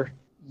 your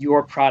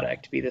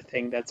product be the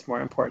thing that's more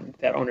important,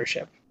 that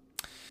ownership?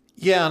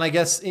 Yeah, and I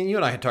guess and you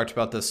and I had talked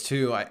about this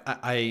too.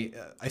 I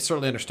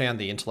certainly understand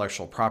the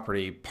intellectual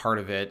property part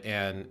of it,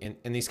 and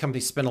these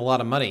companies spend a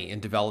lot of money in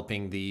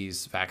developing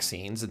these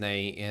vaccines, and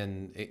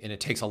it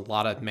takes a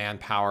lot of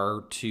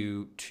manpower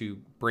to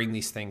bring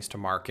these things to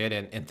market,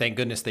 and thank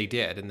goodness they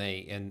did, and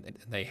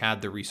they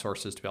had the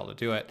resources to be able to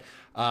do it.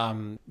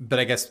 But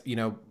I guess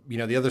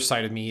the other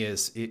side of me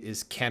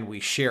is can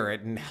we share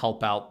it and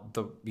help out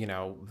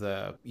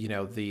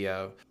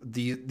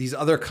these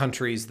other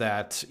countries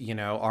that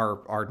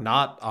are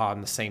not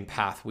on the same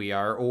path we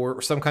are,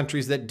 or some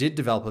countries that did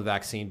develop a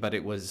vaccine but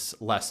it was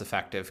less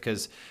effective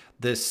because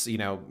this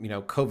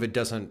COVID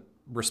doesn't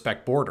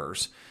respect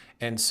borders.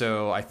 And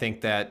so I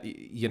think that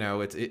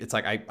it's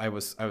like I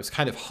was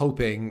kind of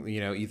hoping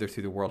either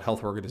through the World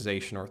Health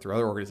Organization or through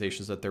other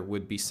organizations that there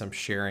would be some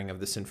sharing of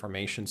this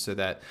information so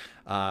that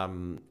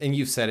and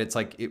you've said it's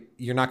like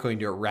you're not going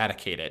to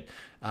eradicate it.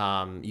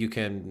 You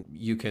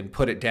can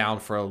put it down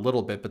for a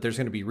little bit, but there's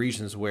going to be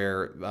regions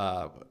where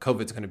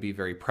COVID is going to be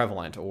very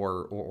prevalent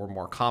or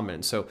more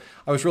common. So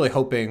I was really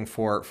hoping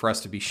for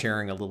us to be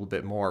sharing a little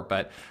bit more,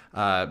 but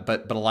a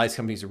lot of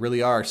companies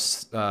really are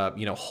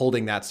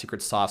holding that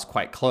secret sauce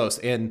quite close.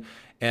 And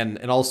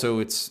also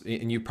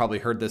and you've probably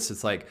heard this,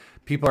 it's like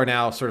people are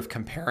now sort of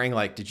comparing,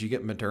 like, did you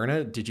get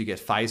Moderna? Did you get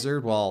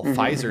Pfizer? Well,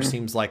 Pfizer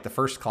seems like the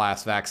first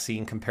class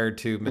vaccine compared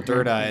to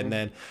Moderna. And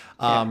then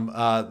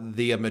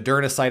the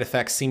Moderna side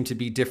effects seem to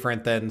be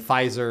different than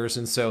Pfizer's.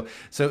 And so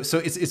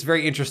it's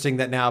very interesting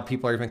that now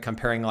people are even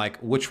comparing, like,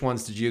 which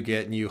ones did you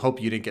get? And you hope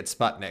you didn't get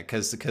Sputnik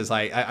because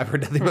I've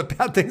heard nothing but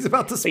bad things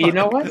about the Sputnik. But you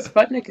know what?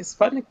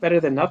 Sputnik better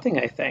than nothing,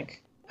 I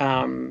think.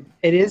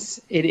 It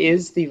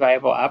is the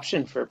viable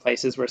option for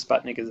places where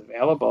Sputnik is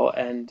available.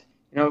 And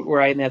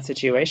were I in that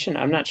situation,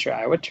 I'm not sure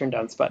I would turn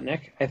down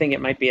Sputnik. I think it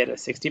might be at a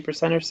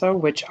 60% or so,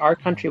 which our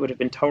country would have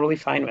been totally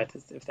fine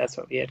with if that's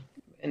what we had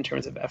in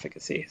terms of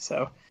efficacy.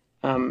 So,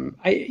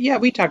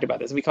 we talked about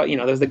this. We call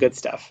there was the good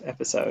stuff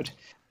episode.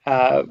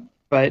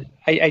 But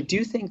I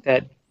do think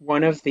that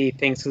one of the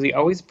things, because we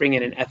always bring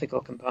in an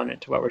ethical component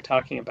to what we're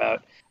talking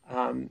about,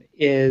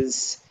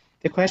 is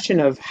the question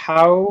of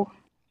how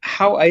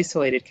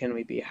isolated can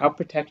we be? How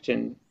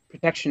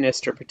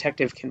protectionist or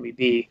protective can we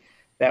be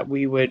that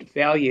we would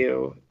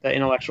value the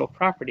intellectual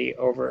property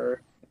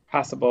over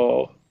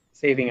possible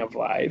saving of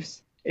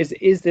lives?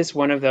 Is this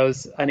one of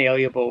those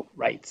unalienable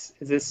rights?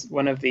 Is this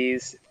one of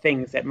these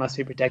things that must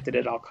be protected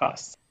at all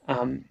costs?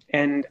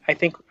 And I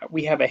think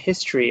we have a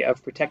history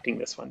of protecting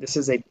this one. This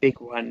is a big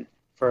one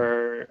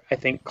for, I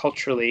think,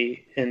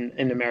 culturally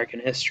in American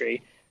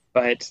history.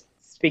 But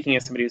speaking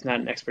as somebody who's not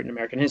an expert in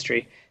American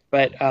history,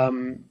 but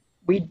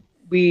we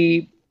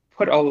we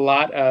put a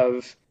lot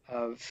of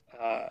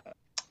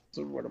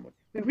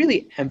we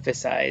really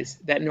emphasize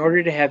that in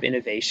order to have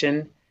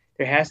innovation,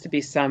 there has to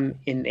be some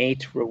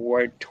innate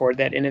reward toward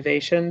that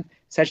innovation,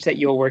 such that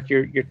you'll work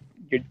your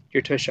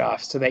tush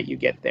off so that you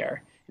get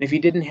there. And if you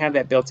didn't have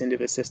that built into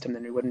the system,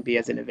 then we wouldn't be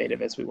as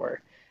innovative as we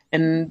were.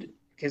 And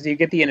because you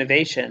get the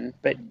innovation,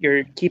 but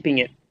you're keeping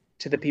it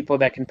to the people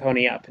that can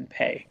pony up and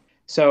pay.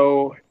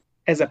 So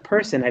as a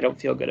person, I don't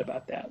feel good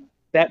about that.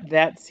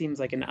 That seems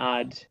like an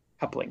odd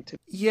coupling to me.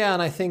 Yeah,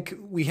 and I think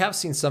we have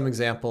seen some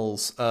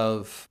examples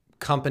of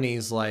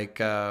companies like,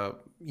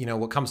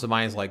 what comes to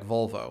mind is like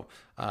Volvo.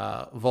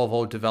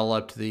 Volvo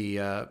developed the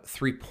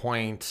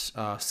 3-point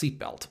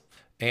seatbelt,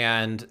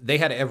 and they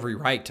had every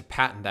right to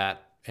patent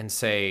that and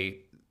say,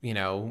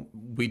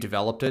 we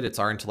developed it. It's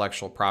our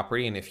intellectual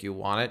property. And if you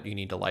want it, you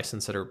need to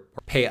license it or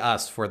pay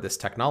us for this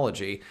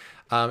technology.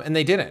 And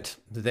they didn't.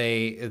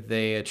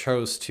 They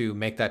chose to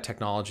make that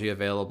technology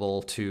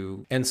available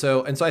to, and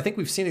so I think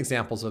we've seen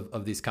examples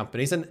of these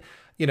companies, and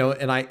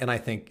I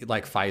think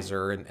like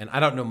Pfizer, and I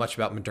don't know much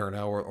about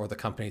Moderna or the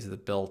companies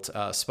that built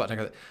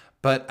Sputnik,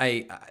 but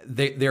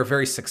they're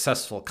very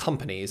successful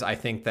companies. I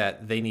think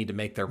that they need to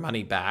make their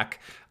money back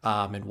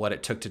and what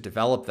it took to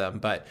develop them,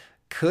 but.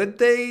 Could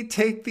they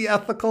take the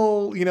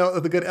ethical,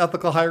 the good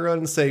ethical high road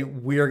and say,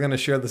 we are going to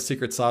share the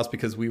secret sauce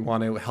because we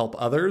want to help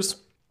others?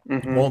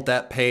 Mm-hmm. Won't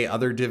that pay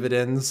other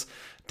dividends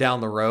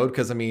down the road?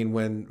 Because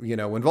when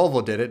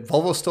Volvo did it,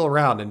 Volvo's still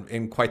around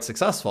and quite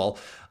successful.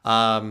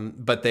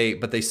 But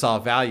they saw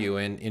value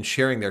in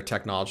sharing their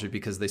technology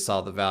because they saw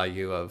the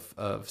value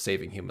of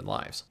saving human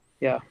lives.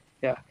 Yeah.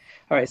 Yeah.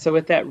 All right. So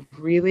with that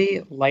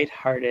really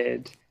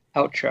lighthearted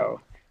outro,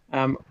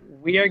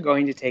 we are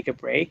going to take a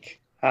break.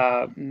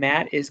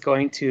 Matt is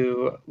going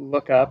to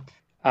look up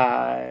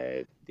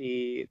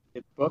the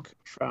book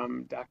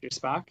from Dr.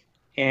 Spock,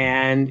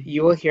 and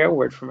you will hear a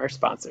word from our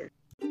sponsor.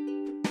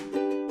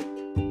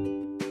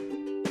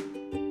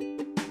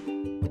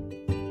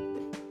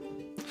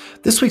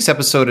 This week's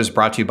episode is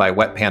brought to you by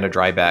Wet Panda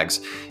Dry Bags.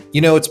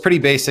 It's pretty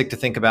basic to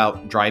think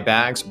about dry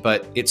bags,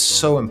 but it's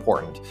so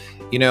important.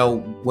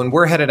 When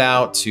we're headed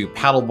out to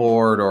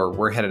paddleboard or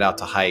we're headed out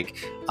to hike,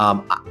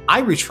 I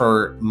reach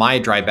for my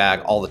dry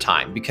bag all the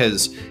time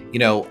because,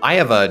 I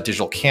have a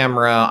digital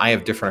camera, I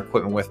have different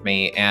equipment with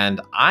me,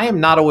 and I am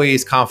not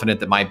always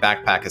confident that my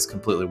backpack is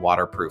completely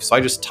waterproof. So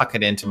I just tuck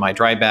it into my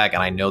dry bag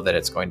and I know that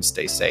it's going to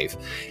stay safe.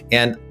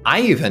 And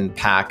I even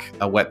pack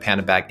a Wet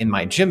Panda bag in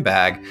my gym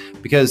bag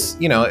because,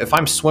 if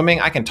I'm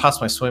swimming, I can toss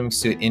my swimming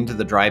suit into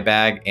the dry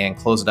bag and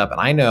close it up. And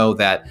I know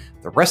that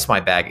the rest of my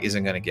bag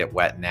isn't going to get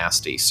wet and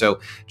nasty. So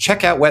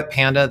check out Wet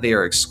Panda. They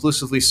are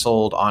exclusively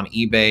sold on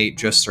eBay.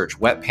 Just search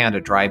Wet Panda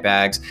dry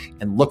bags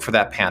and look for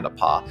that panda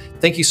paw.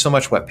 Thank you so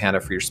much, Wet Panda,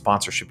 for your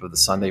sponsorship of the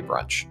Sunday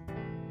Brunch.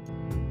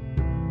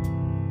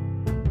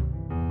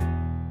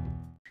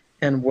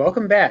 And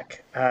welcome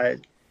back.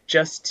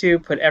 Just to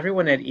put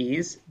everyone at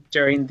ease,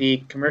 during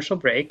the commercial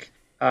break,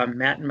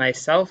 Matt and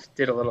myself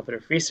did a little bit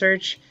of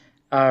research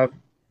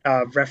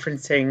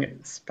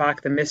referencing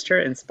Spock the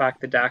Mr. and Spock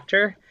the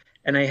Doctor.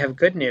 And I have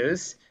good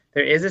news.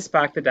 There is a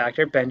Spock the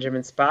Doctor,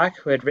 Benjamin Spock,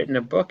 who had written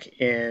a book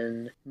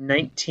in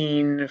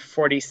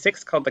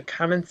 1946 called The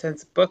Common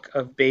Sense Book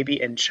of Baby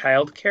and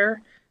Child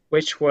Care,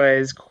 which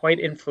was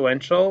quite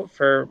influential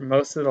for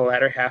most of the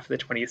latter half of the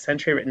 20th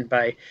century, written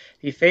by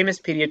the famous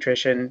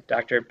pediatrician,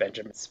 Dr.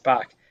 Benjamin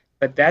Spock.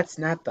 But that's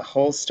not the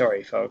whole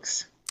story,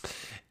 folks.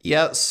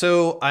 Yeah,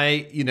 so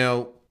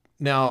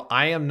now,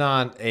 I am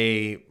not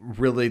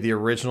really the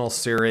original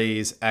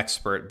series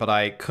expert, but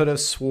I could have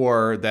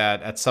swore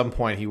that at some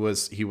point he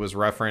was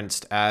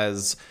referenced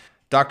as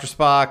Dr.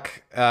 Spock,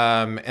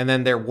 and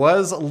then there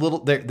was a little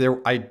there.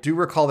 I do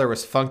recall there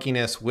was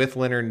funkiness with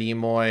Leonard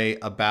Nimoy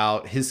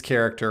about his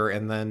character,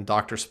 and then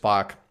Dr.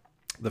 Spock,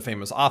 the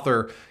famous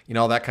author,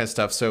 all that kind of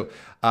stuff. So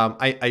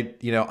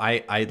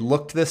I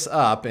looked this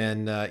up,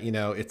 and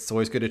it's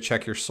always good to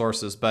check your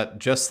sources. But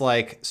just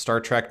like Star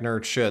Trek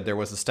nerds should, there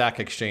was a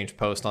Stack Exchange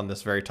post on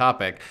this very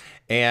topic,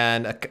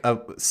 and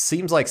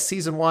seems like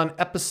season 1,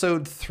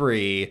 episode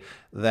 3,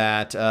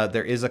 that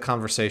there is a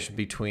conversation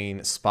between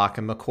Spock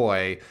and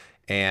McCoy.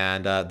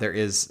 And there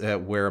is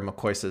where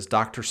McCoy says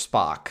Dr.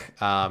 Spock,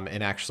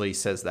 and actually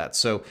says that.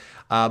 So,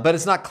 but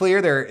it's not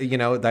clear there.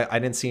 I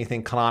didn't see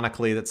anything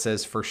canonically that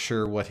says for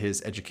sure what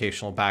his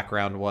educational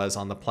background was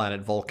on the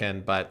planet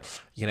Vulcan. But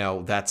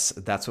that's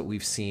what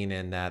we've seen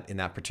in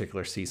that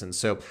particular season.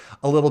 So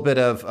a little bit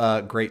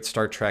of great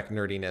Star Trek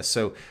nerdiness.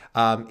 So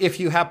if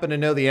you happen to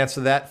know the answer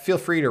to that, feel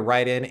free to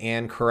write in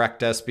and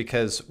correct us,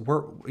 because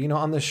we're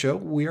on this show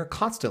we are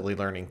constantly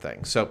learning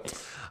things. So,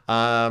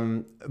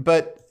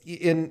 but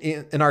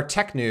in our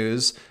tech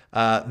news,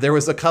 there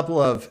was a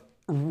couple of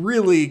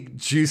really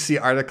juicy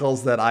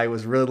articles that I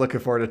was really looking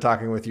forward to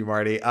talking with you,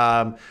 Marty.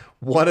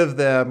 One of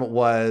them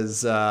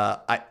was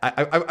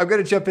I'm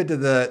going to jump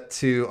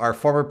to our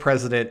former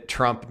President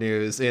Trump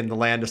news in the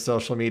land of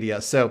social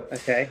media. So,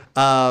 Okay,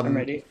 I'm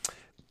ready.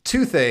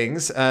 two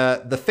things.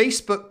 The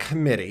Facebook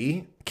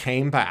committee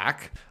came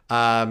back.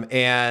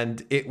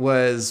 And it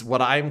was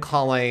what I'm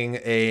calling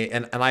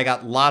and I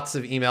got lots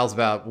of emails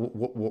about,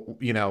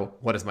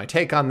 what is my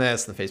take on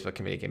this? The Facebook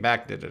committee came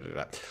back. Da, da, da,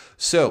 da.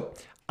 So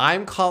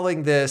I'm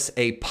calling this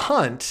a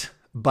punt,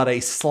 but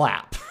a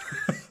slap.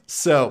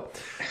 So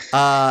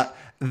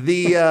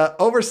the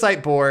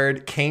oversight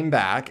board came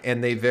back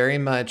and they very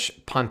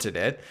much punted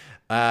it.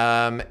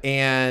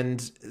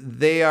 And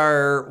they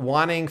are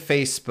wanting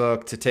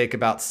Facebook to take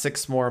about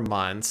 6 more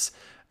months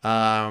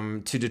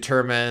to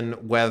determine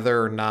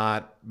whether or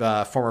not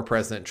former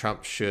President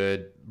Trump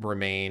should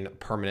remain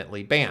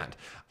permanently banned.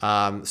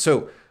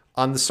 So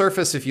on the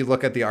surface, if you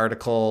look at the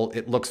article,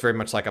 it looks very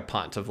much like a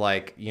punt of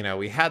like,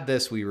 we had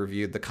this, we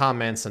reviewed the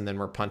comments, and then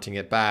we're punting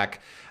it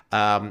back.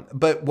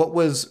 But what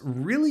was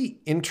really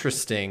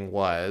interesting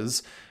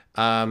was,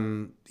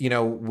 when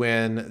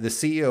the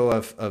CEO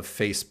of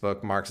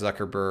Facebook, Mark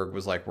Zuckerberg,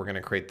 was like, we're going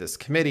to create this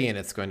committee and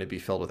it's going to be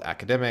filled with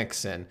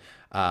academics and,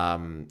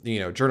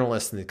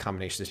 journalists and the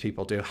combination of these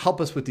people to help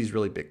us with these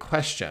really big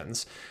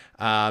questions.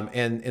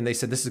 And they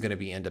said this is going to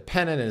be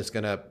independent and it's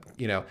going to,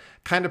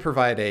 kind of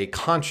provide a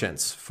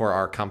conscience for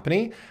our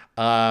company.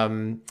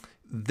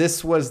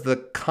 This was the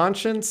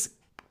conscience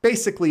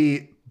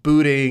basically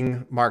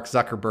booting Mark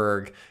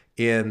Zuckerberg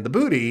in the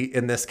booty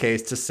in this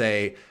case to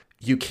say,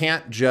 you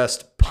can't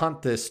just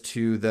punt this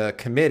to the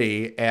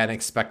committee and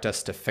expect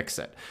us to fix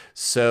it.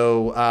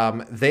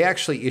 So they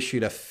actually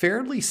issued a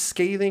fairly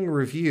scathing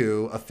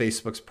review of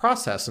Facebook's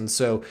process. And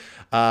so,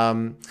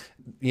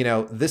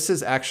 this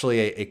is actually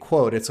a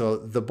quote.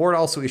 The board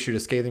also issued a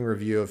scathing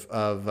review of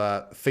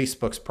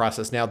Facebook's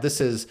process. Now, this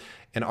is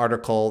an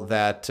article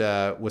that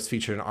was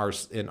featured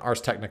in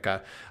Ars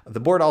Technica. The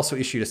board also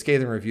issued a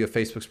scathing review of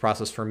Facebook's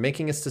process for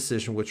making its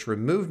decision, which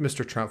removed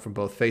Mr. Trump from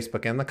both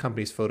Facebook and the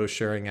company's photo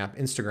sharing app,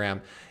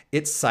 Instagram.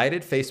 It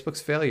cited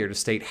Facebook's failure to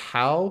state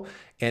how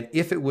and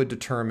if it would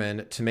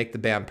determine to make the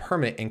ban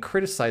permanent and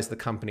criticized the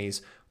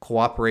company's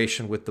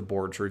cooperation with the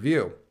board's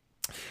review.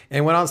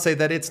 And went on to say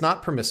that it's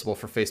not permissible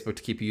for Facebook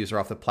to keep a user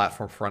off the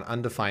platform for an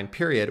undefined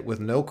period with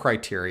no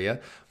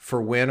criteria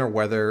for when or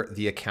whether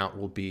the account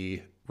will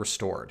be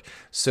restored.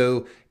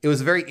 So it was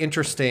a very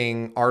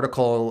interesting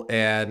article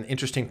and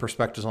interesting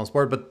perspectives on this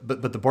board. But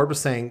the board was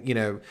saying,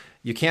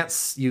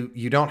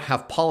 you don't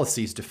have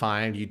policies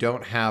defined, you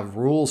don't have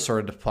rules sort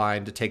of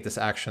defined to take this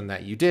action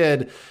that you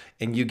did,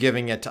 and you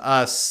giving it to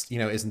us,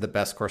 isn't the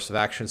best course of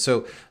action.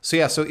 So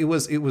it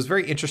was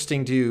very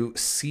interesting to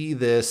see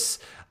this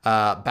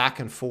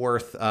back and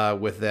forth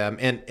with them.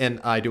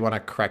 And I do want to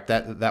correct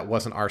that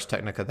wasn't Ars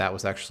Technica. That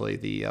was actually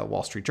the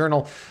Wall Street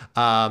Journal.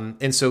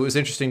 And so it was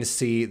interesting to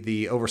see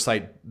the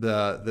oversight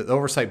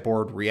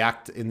board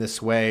react in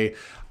this way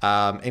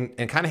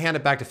and kind of hand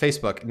it back to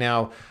Facebook.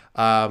 Now,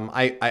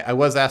 I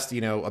was asked,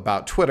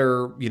 about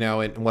Twitter,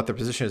 and what their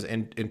position is.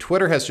 And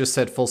Twitter has just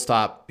said full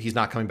stop, he's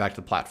not coming back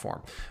to the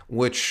platform,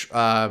 which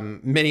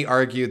many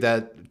argue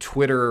that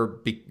Twitter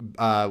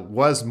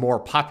was more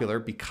popular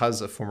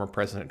because of former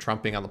President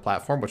Trump being on the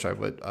platform, which I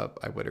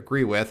would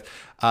agree with.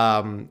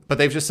 But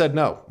they've just said,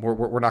 no,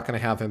 we're not going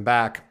to have him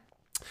back.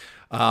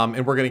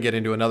 And we're going to get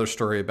into another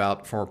story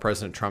about former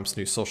President Trump's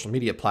new social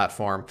media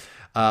platform.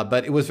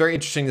 But it was very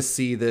interesting to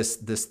see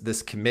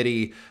this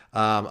committee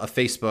of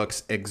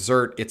Facebook's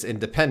exert its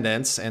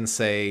independence and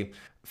say,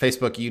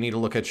 Facebook, you need to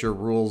look at your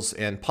rules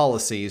and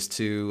policies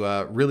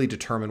to really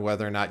determine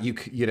whether or not you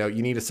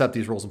need to set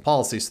these rules and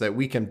policies so that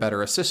we can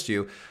better assist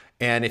you.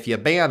 And if you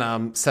ban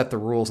them, set the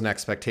rules and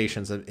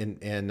expectations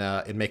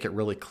and make it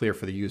really clear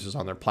for the users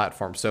on their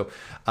platform. So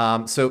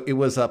it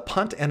was a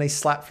punt and a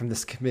slap from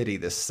this committee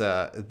this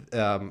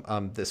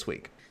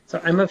week.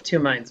 So I'm of two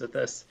minds with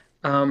this.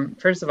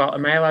 First of all,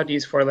 am I allowed to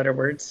use 4-letter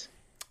words?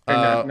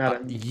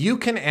 You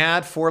can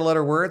add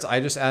 4-letter words. I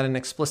just add an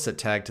explicit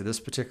tag to this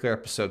particular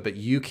episode, but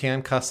you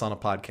can cuss on a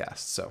podcast.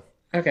 So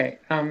okay.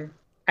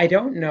 I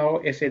don't know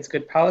if it's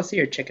good policy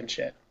or chicken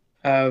shit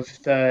of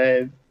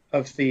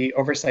the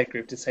oversight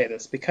group to say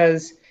this,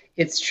 because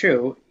it's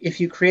true. If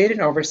you create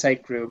an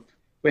oversight group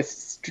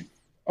with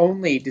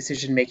only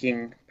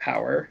decision-making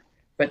power,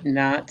 but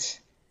not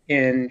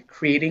in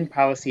creating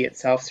policy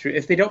itself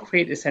if they don't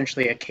create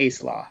essentially a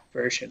case law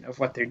version of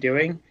what they're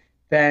doing,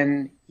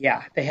 then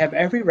yeah, they have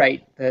every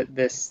right,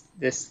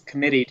 this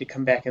committee, to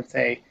come back and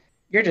say,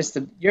 you're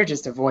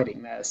just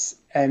avoiding this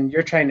and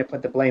you're trying to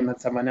put the blame on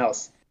someone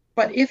else.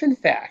 But if in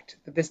fact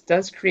this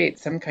does create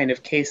some kind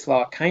of case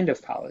law kind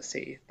of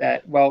policy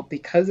that, well,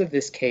 because of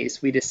this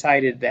case, we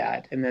decided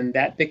that, and then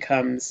that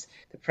becomes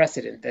the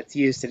precedent that's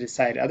used to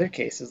decide other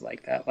cases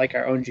like that, like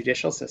our own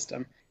judicial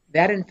system,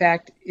 that in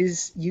fact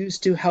is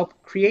used to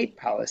help create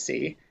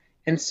policy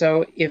And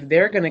so if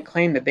they're going to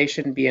claim that they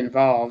shouldn't be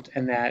involved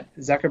and that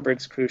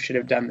Zuckerberg's crew should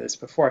have done this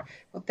before,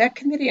 well, that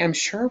committee, I'm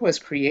sure, was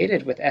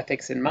created with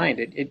ethics in mind.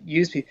 It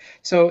used people.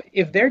 So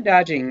if they're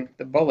dodging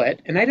the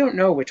bullet, and I don't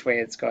know which way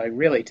it's going,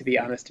 really, to be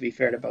honest, to be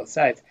fair to both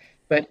sides,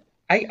 but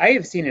I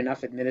have seen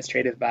enough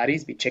administrative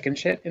bodies be chicken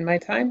shit in my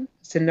time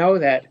to know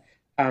that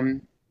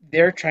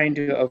they're trying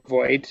to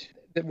avoid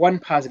one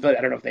possibility.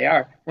 I don't know if they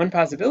are. One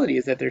possibility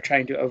is that they're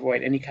trying to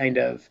avoid any kind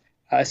of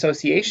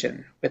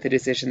association with the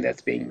decision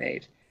that's being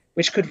made,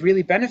 which could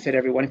really benefit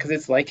everyone because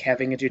it's like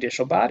having a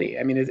judicial body.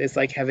 I mean, it's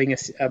like having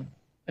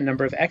a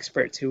number of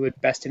experts who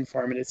would best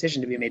inform a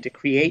decision to be made to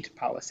create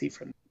policy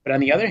from them. But on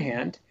the other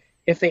hand,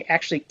 if they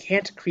actually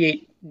can't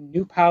create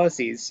new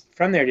policies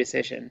from their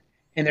decision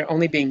and they're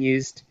only being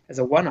used as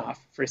a one-off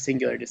for a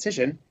singular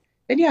decision,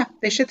 then yeah,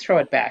 they should throw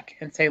it back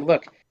and say,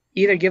 look,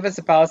 either give us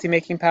a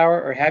policy-making power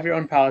or have your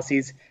own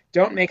policies.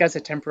 Don't make us a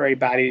temporary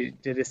body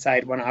to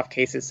decide one-off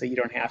cases so you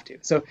don't have to.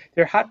 So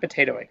they're hot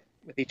potatoing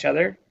with each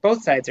other.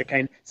 Both sides are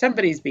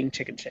somebody's being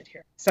chicken shit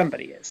here.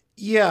 Somebody is.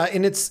 Yeah,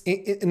 and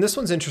and this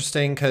one's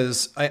interesting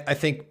because I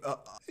think,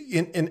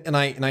 and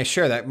I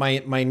share that.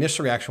 My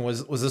initial reaction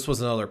was this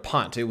was another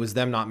punt. It was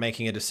them not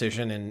making a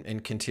decision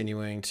and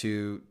continuing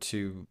to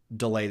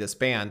delay this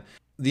ban.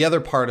 The other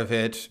part of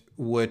it,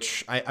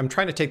 which I'm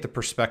trying to take the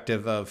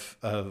perspective of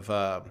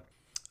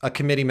a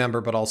committee member,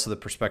 but also the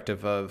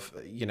perspective of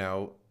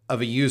of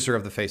a user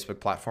of the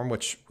Facebook platform,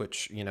 which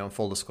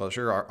full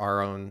disclosure,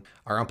 our own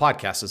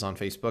podcast is on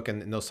Facebook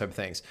and those type of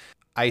things.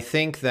 I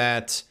think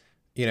that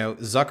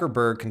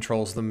Zuckerberg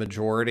controls the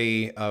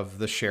majority of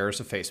the shares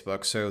of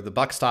Facebook, so the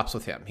buck stops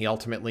with him. He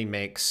ultimately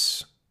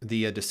makes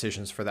the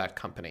decisions for that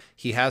company.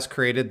 He has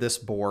created this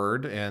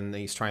board, and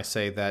he's trying to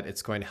say that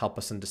it's going to help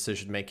us in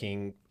decision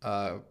making.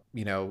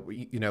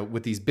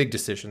 With these big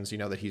decisions,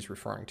 that he's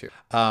referring to.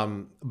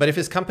 But if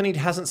his company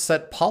hasn't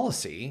set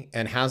policy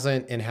and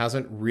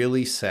hasn't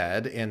really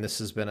said, and this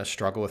has been a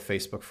struggle with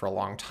Facebook for a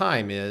long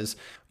time, is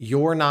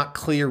you're not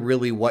clear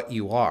really what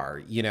you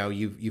are.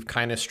 You've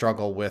kind of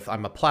struggled with,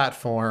 I'm a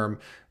platform.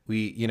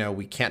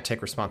 We can't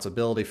take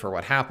responsibility for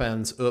what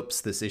happens.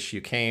 Oops, this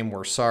issue came.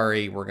 We're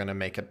sorry. We're going to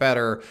make it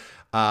better.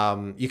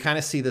 You kind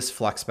of see this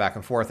flux back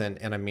and forth. And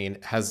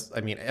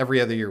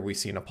every other year we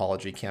see an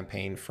apology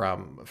campaign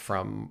from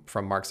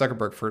Mark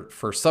Zuckerberg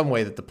for some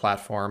way that the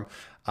platform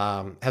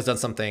has done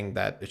something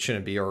that it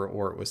shouldn't be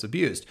or it was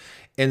abused.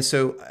 And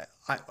so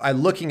I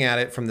looking at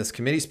it from this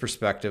committee's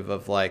perspective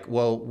of like,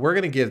 well, we're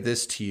going to give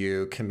this to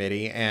you,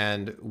 committee,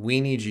 and we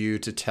need you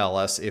to tell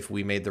us if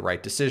we made the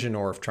right decision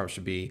or if Trump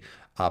should be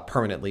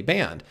permanently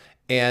banned.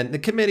 And the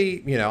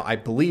committee, I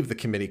believe the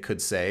committee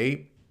could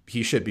say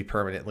he should be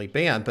permanently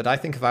banned. But I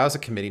think if I was a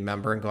committee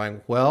member and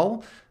going,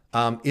 well,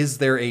 is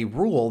there a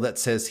rule that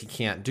says he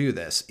can't do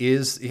this?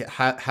 Has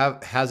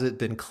it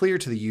been clear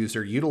to the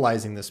user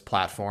utilizing this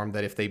platform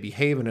that if they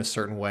behave in a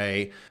certain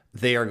way,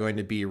 they are going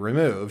to be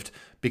removed?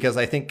 Because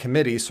I think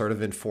committees sort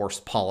of enforce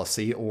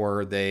policy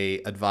or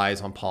they advise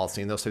on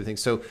policy and those type of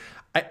things. So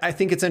I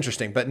think it's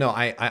interesting. But no,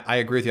 I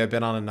agree with you. I've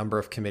been on a number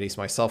of committees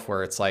myself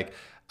where it's like,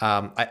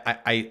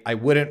 I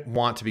wouldn't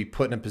want to be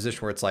put in a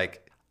position where it's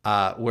like,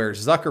 where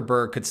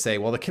Zuckerberg could say,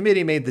 well, the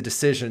committee made the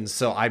decisions,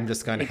 so I'm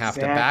just going to have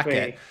to back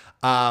it.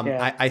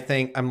 I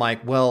think I'm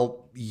like,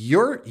 well,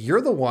 you're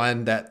the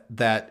one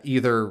that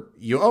either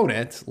you own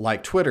it,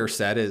 like Twitter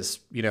said, is,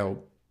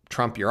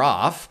 Trump, you're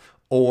off,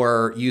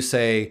 or you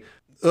say,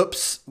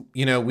 oops,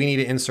 we need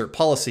to insert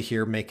policy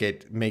here, make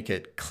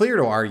it clear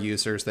to our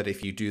users that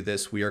if you do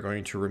this, we are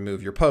going to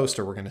remove your post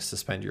or we're going to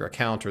suspend your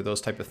account or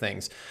those type of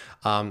things.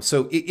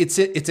 So it's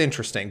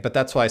interesting, but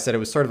that's why I said it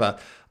was sort of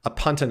a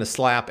punt and a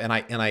slap. And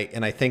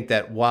I think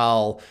that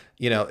while,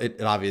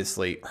 it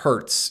obviously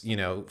hurts,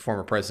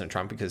 former President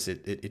Trump because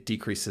it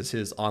decreases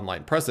his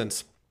online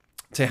presence,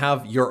 to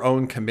have your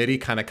own committee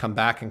kind of come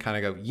back and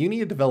kind of go, you need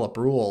to develop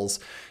rules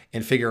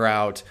and figure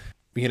out,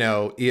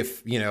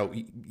 if,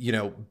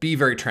 be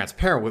very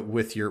transparent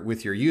with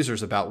your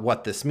users about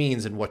what this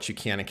means and what you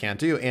can and can't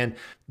do. And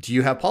do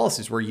you have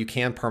policies where you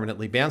can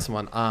permanently ban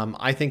someone?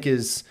 I think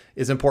is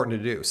important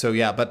to do. So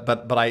yeah,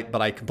 but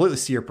I completely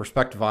see your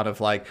perspective on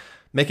of like,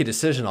 make a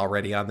decision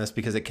already on this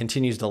because it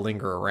continues to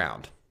linger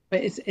around.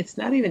 But it's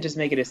not even just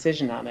make a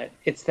decision on it.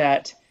 It's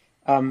that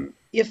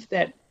if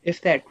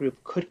that group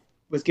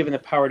was given the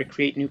power to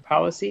create new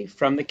policy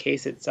from the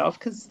case itself,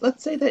 because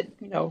let's say that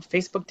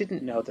Facebook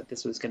didn't know that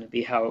this was going to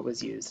be how it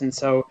was used, and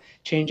so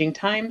changing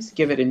times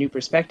give it a new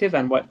perspective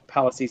on what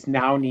policies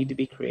now need to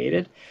be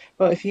created.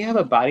 Well, if you have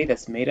a body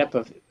that's made up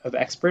of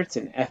experts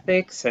in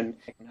ethics and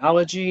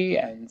technology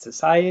and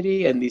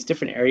society and these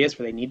different areas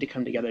where they need to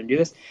come together and do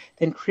this,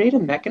 then create a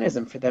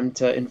mechanism for them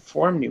to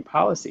inform new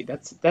policy.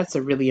 That's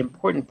a really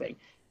important thing.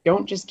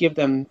 Don't just give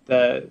them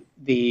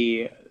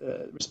the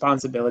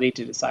responsibility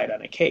to decide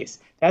on a case.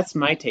 That's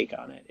my take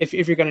on it, if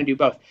you're going to do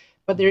both.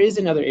 But there is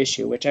another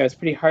issue, which I was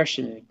pretty harsh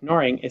in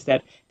ignoring, is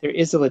that there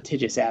is a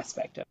litigious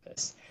aspect of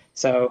this.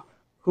 So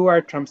who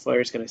are Trump's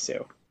lawyers going to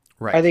sue?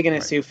 Right, are they going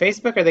to sue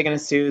Facebook, or are they going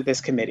to sue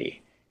this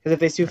committee? Because if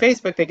they sue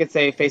Facebook, they could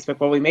say, Facebook,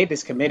 well, we made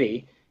this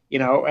committee.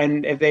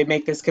 And if they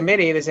make this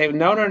committee, they say,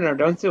 no, no, no,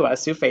 don't sue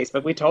us, sue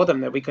Facebook. We told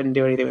them that we couldn't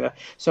do anything with that.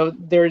 So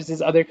there's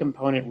this other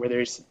component where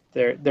there's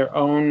their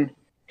own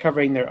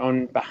covering their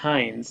own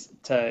behinds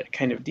to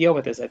kind of deal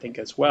with this, I think,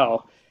 as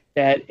well.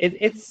 That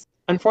it's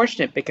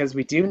unfortunate because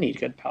we do need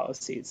good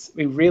policies.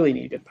 We really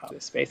need good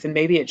policy space, and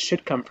maybe it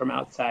should come from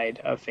outside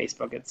of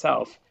Facebook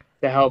itself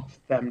to help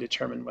them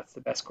determine what's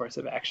the best course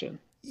of action.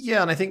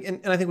 Yeah, and I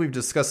think we've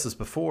discussed this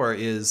before.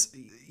 Is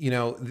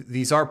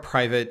these are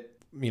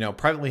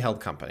privately held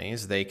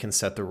companies. They can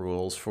set the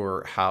rules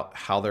for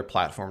how their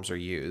platforms are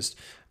used.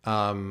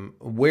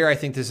 Where I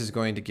think this is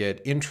going to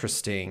get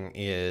interesting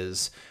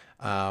is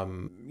there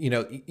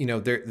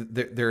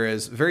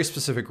is very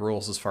specific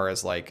rules as far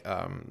as like,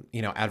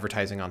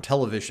 advertising on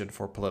television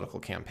for political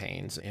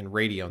campaigns and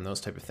radio and those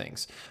type of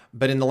things.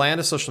 But in the land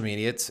of social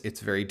media, it's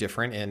very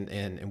different.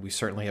 And we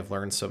certainly have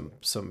learned some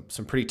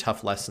pretty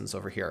tough lessons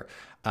over here.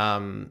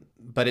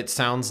 But it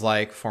sounds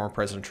like former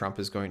President Trump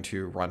is going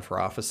to run for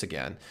office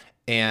again.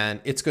 And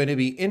it's going to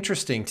be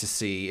interesting to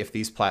see if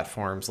these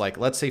platforms, like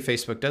let's say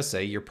Facebook does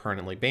say you're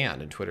permanently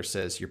banned and Twitter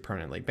says you're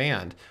permanently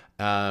banned.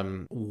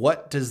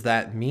 What does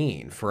that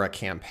mean for a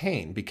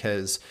campaign?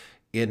 Because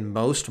in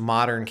most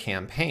modern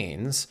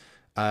campaigns,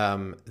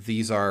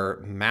 these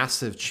are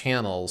massive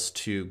channels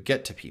to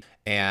get to people.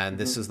 And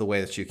this is the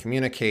way that you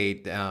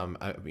communicate,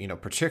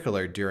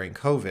 particularly during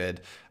COVID.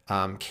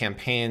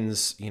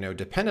 Campaigns,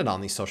 depended on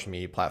these social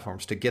media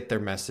platforms to get their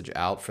message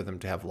out, for them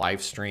to have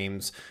live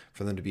streams,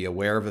 for them to be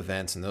aware of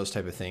events and those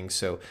type of things.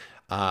 So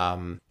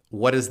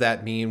what does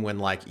that mean when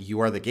like you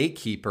are the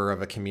gatekeeper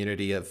of a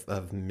community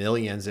of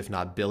millions, if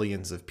not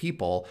billions of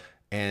people,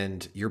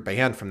 and you're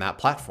banned from that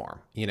platform,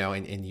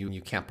 and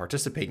you can't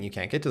participate and you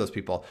can't get to those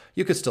people?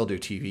 You could still do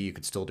TV, you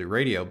could still do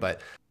radio, but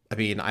I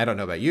mean, I don't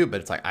know about you,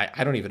 but it's like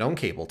I don't even own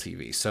cable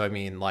TV. So I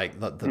mean, like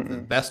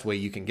the best way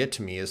you can get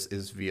to me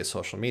is via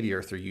social media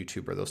or through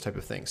YouTube or those type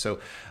of things. So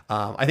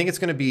I think it's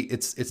going to be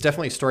it's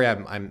definitely a story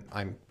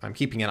I'm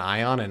keeping an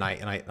eye on, and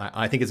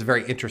I think it's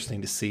very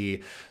interesting to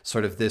see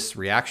sort of this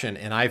reaction.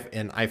 And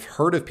I've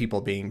heard of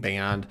people being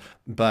banned,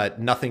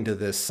 but nothing to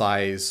this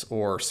size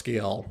or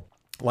scale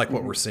like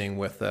what we're seeing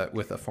with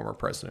a former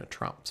President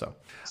Trump.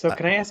 So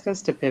can I ask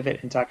us to pivot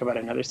and talk about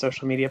another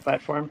social media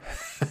platform?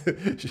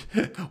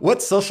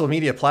 What social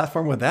media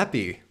platform would that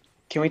be?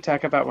 Can we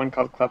talk about one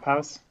called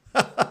Clubhouse?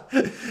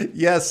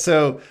 Yes.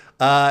 So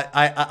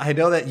I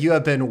know that you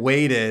have been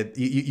waited.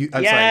 You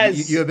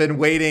have been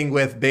waiting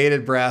with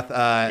bated breath.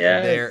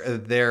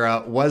 Yes.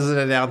 There was an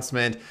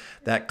announcement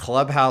that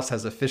Clubhouse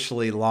has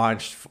officially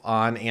launched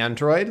on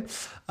Android.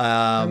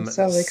 I'm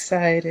so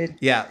excited.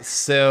 Yeah.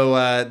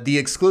 So the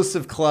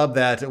exclusive club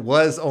that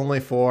was only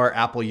for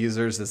Apple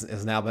users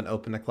has now been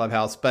open to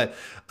Clubhouse. But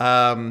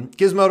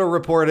Gizmodo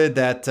reported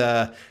that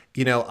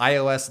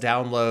iOS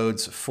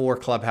downloads for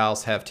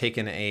Clubhouse have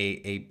taken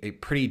a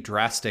pretty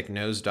drastic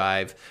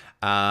nosedive.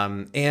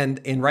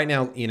 And right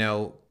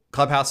now,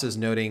 Clubhouse is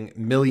noting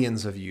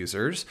millions of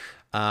users.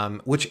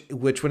 Which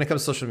when it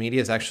comes to social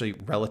media is actually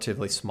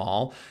relatively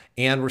small.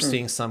 And we're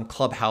seeing some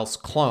Clubhouse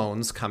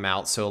clones come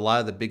out. So a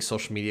lot of the big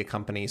social media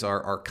companies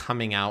are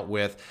coming out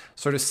with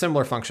sort of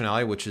similar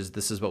functionality,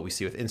 this is what we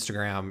see with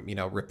Instagram,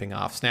 ripping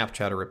off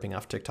Snapchat or ripping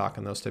off TikTok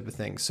and those type of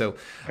things. So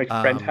like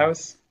Friend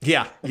House?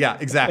 Yeah,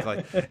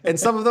 exactly. And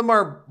some of them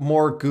are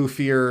more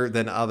goofier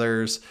than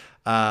others.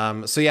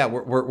 So yeah,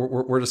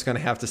 we're just going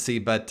to have to see,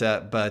 but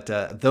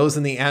those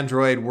in the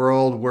Android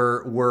world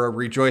were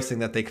rejoicing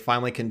that they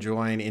finally can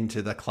join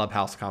into the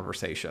Clubhouse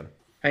conversation.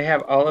 I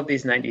have all of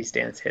these 90s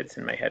dance hits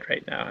in my head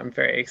right now. I'm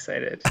very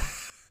excited.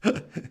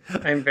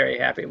 I'm very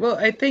happy. Well,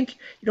 I think,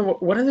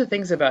 one of the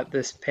things about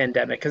this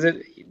pandemic, because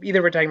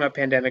either we're talking about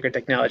pandemic or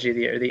technology,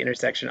 or the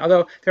intersection,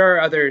 although there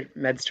are other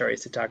med stories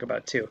to talk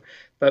about too,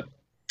 but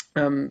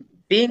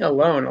being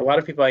alone, a lot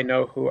of people I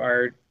know who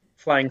are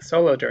flying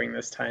solo during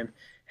this time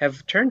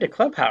have turned to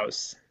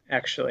Clubhouse,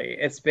 actually.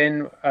 It's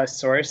been a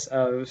source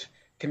of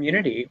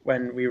community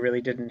when we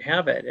really didn't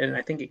have it, and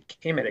I think it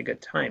came at a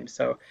good time.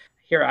 So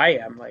here I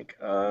am, like,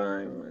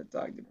 I want to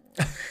talk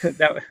to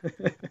that.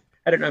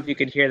 I don't know if you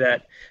could hear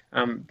that,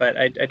 but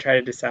I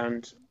tried to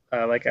sound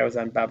like I was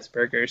on Bob's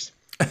Burgers.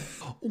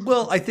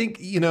 Well, I think,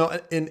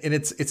 and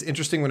it's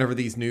interesting whenever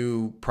these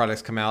new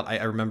products come out.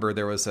 I remember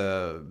there's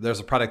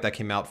a product that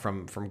came out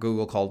from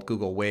Google called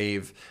Google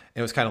Wave.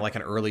 It was kind of like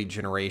an early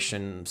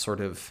generation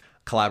sort of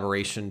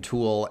collaboration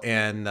tool.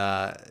 And,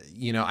 I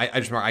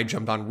just remember I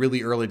jumped on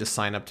really early to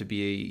sign up to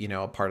be,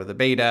 a part of the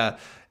beta,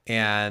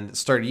 and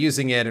started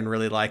using it and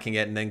really liking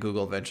it. And then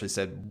Google eventually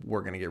said, we're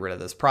going to get rid of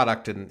this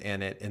product. And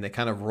they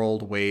kind of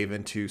rolled Wave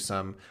into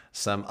some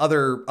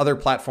other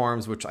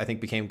platforms, which I think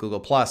became Google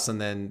Plus.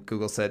 And then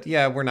Google said,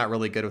 yeah, we're not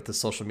really good with the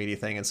social media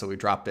thing. And so we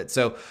dropped it.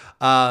 So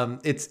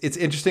it's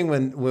interesting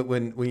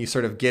when you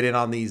sort of get in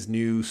on these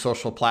new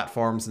social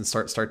platforms and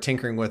start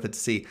tinkering with it to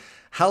see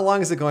how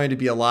long is it going to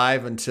be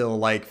alive until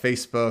like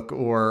Facebook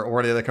or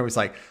one of the other companies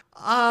like,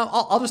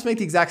 I'll just make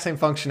the exact same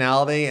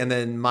functionality, and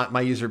then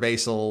my user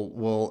base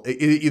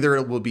either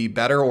it will be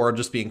better or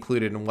just be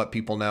included in what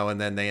people know,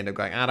 and then they end up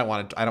going, I don't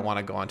want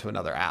to go on to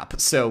another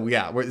app. So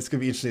yeah, it's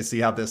gonna be interesting to see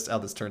how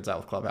this turns out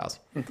with Clubhouse.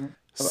 Mm-hmm.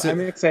 Well, so,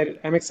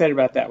 I'm excited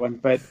about that one.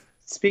 But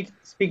speak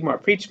more,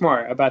 preach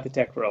more about the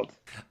tech world.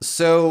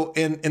 So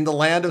in the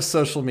land of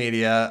social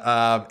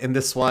media, in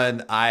this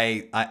one,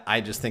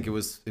 I just think it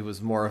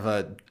was more of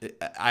a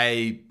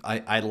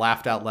I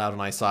laughed out loud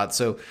when I saw it.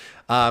 So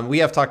we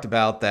have talked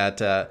about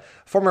that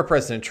former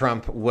President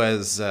Trump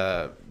was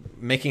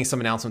making some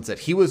announcements that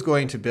he was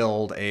going to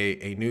build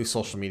a new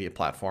social media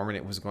platform, and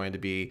it was going to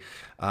be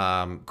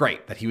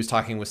great. That he was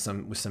talking with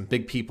some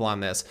big people on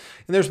this,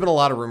 and there's been a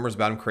lot of rumors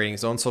about him creating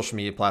his own social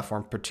media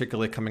platform,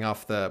 particularly coming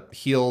off the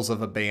heels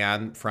of a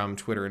ban from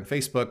Twitter and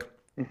Facebook.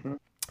 Mm-hmm.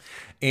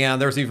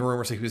 And there's even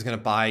rumors that he was going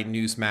to buy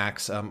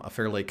Newsmax, a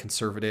fairly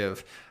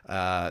conservative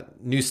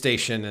news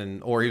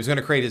station, or he was going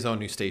to create his own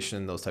news station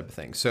and those type of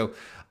things. So,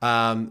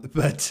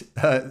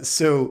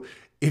 so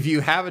if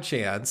you have a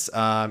chance,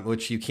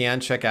 which you can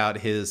check out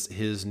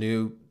his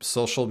new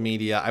social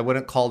media, I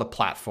wouldn't call it a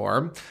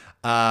platform,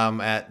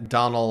 at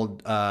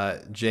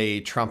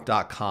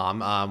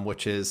donaldjtrump.com,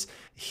 which is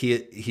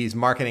he's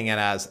marketing it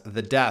as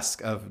the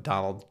desk of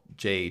Donald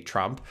J.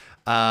 Trump.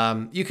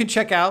 You can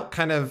check out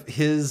kind of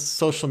his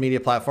social media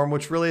platform,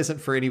 which really isn't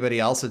for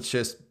anybody else. It's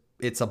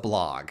a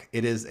blog.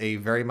 It is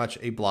very much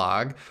a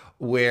blog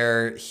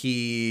where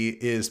he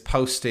is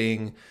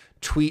posting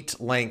tweet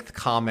length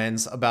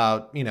comments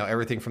about,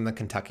 everything from the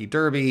Kentucky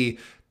Derby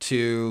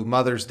to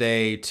Mother's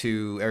Day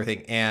to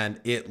everything.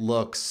 And it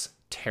looks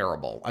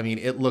terrible. I mean,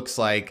 it looks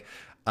like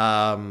the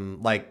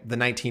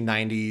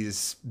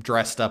 1990s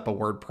dressed up a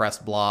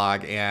WordPress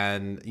blog,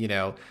 and,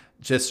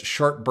 just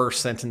short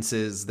burst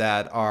sentences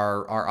that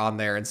are on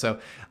there. And so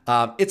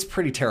it's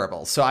pretty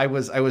terrible. So I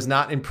was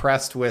not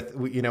impressed with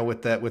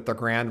the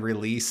grand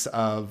release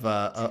of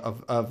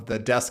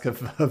the desk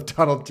of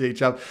Donald J.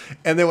 Trump.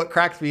 And then what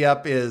cracked me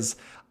up is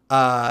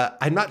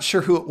I'm not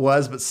sure who it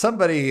was, but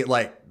somebody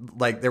like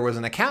there was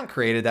an account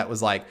created that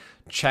was like,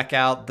 check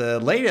out the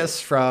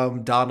latest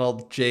from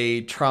Donald J.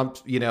 Trump,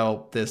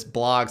 this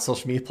blog,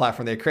 social media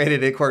platform they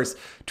created. And of course,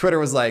 Twitter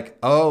was like,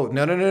 oh,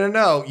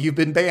 no, you've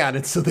been banned.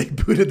 And so they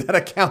booted that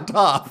account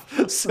off.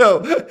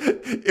 So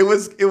it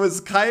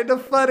was kind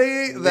of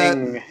funny that,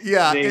 Ding.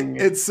 Yeah,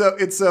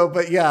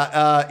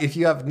 if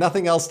you have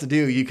nothing else to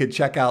do, you could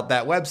check out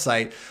that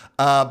website.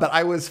 But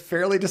I was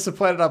fairly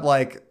disappointed. I'm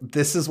like,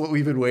 this is what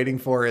we've been waiting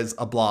for, is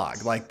a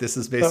blog. Like, this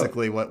is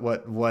basically what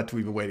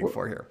we've been waiting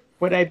for here.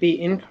 Would I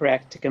be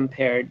incorrect to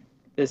compare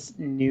this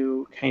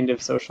new kind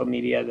of social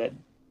media that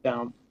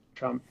Donald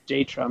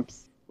J.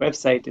 Trump's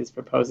website is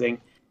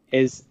proposing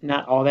is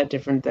not all that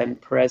different than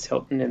Perez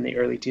Hilton in the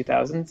early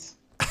 2000s?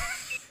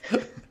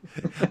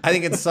 I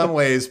think in some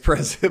ways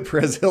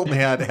Perez Hilton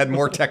had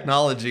more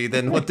technology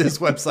than what this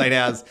website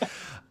has.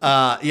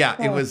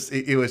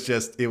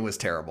 It was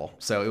terrible.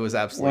 So it was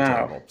absolutely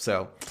terrible.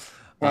 So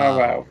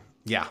wow.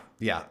 Yeah,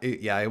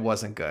 it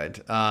wasn't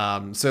good.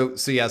 So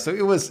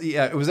it was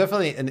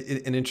definitely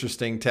an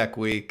interesting tech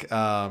week.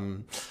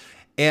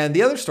 And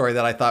the other story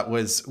that I thought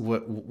was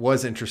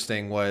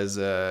interesting was,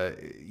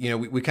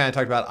 we kind of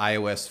talked about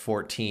iOS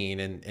 14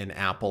 and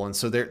Apple. And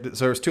so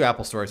there's two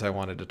Apple stories I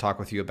wanted to talk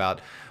with you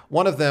about.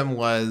 One of them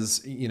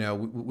was,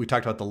 we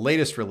talked about the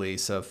latest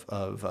release of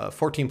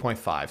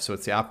 14.5. So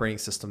it's the operating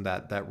system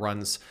that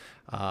runs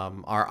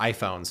our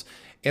iPhones.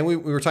 And we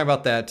were talking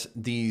about that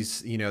the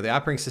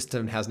operating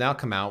system has now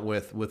come out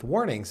with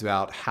warnings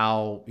about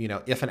how,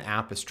 if an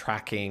app is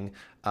tracking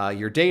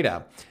your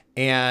data.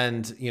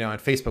 And, and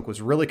Facebook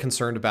was really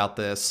concerned about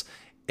this.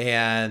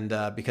 And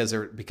because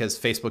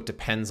Facebook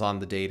depends on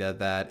the data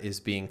that is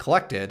being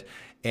collected,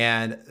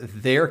 and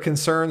their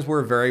concerns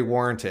were very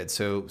warranted.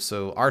 So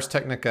Ars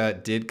Technica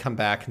did come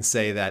back and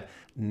say that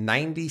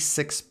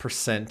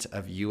 96%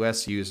 of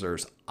US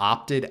users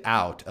opted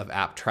out of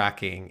app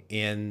tracking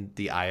in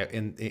the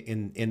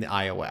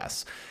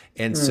iOS.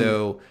 And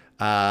so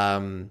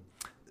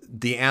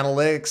the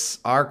analytics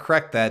are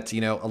correct that,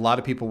 a lot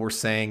of people were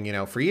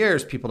saying, for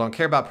years, people don't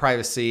care about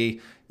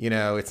privacy.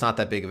 It's not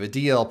that big of a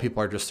deal.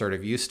 People are just sort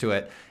of used to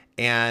it.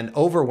 And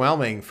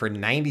overwhelming for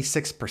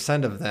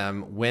 96% of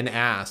them, when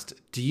asked,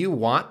 do you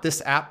want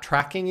this app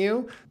tracking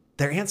you?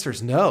 Their answer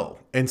is no.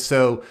 And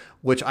so,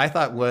 which I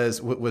thought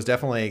was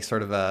definitely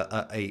sort of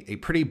a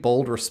pretty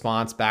bold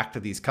response back to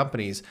these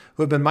companies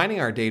who have been mining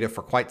our data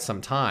for quite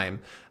some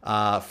time.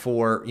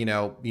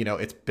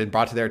 It's been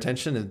brought to their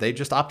attention, and they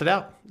just opted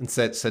out and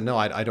said no,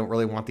 I don't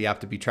really want the app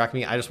to be tracking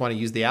me. I just want to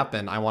use the app,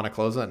 and I want to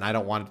close it, and I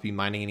don't want it to be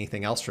mining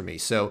anything else for me.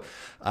 So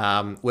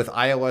with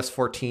iOS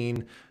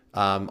 14.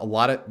 A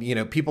lot of,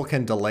 people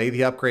can delay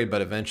the upgrade,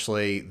 but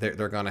eventually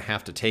they're going to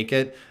have to take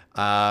it.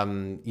 I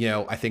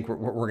think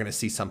we're going to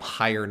see some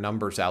higher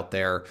numbers out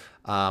there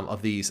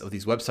of these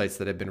websites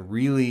that have been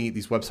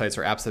these websites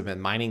or apps that have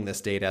been mining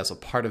this data as a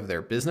part of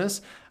their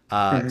business,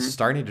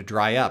 starting to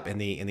dry up, and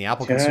the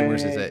Apple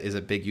consumers is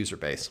a big user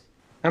base.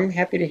 I'm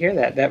happy to hear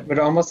that. That would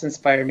almost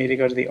inspire me to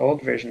go to the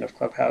old version of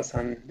Clubhouse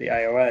on the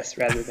iOS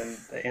rather than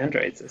the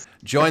Android system.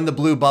 Join the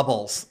blue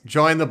bubbles.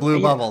 Join the blue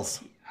You,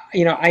 bubbles.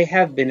 I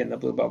have been in the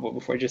blue bubble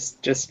before,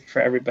 just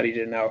for everybody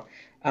to know.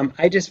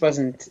 I just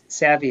wasn't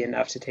savvy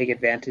enough to take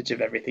advantage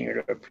of everything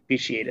or to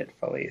appreciate it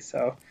fully.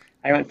 So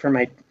I went for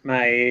my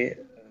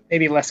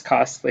maybe less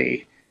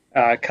costly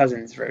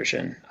cousin's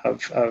version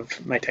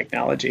of my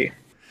technology.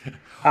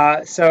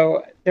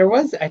 So there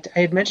was, I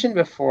had mentioned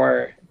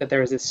before that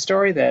there was a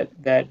story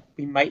that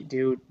we might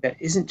do that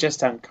isn't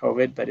just on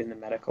COVID, but in the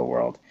medical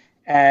world.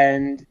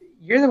 And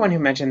you're the one who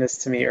mentioned this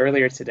to me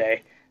earlier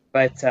today,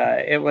 but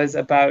it was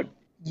about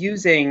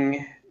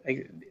using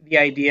like the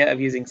idea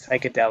of using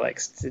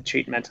psychedelics to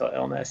treat mental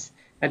illness.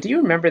 Now, do you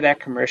remember that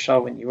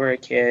commercial when you were a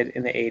kid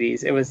in the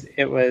 80s? It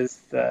was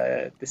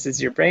the this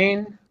is your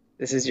brain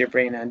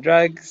on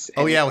drugs,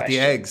 Oh any yeah, with the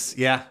questions? eggs.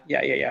 Yeah.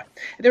 Yeah, yeah, yeah.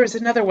 There was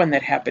another one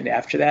that happened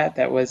after that.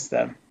 That was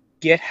the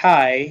get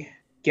high,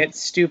 get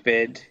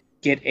stupid,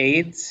 get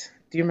AIDS.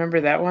 Do you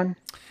remember that one?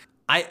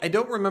 I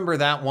don't remember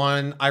that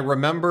one. I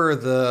remember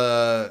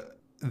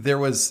there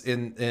was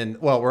in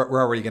well, we're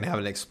already going to have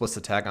an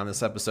explicit tag on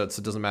this episode, so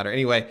it doesn't matter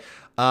anyway.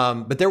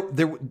 But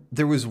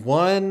there was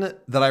one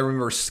that I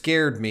remember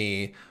scared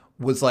me,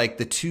 was like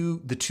the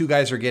two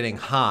guys are getting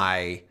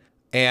high,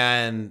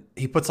 and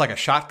he puts like a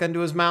shotgun to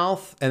his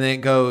mouth, and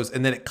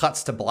then it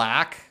cuts to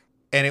black,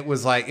 and it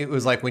was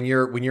like when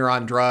you're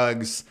on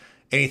drugs,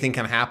 anything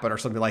can happen or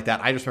something like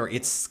that. I just remember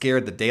it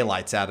scared the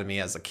daylights out of me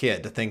as a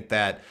kid to think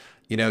that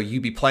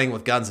you'd be playing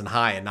with guns and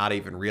high and not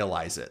even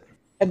realize it.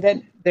 And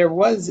then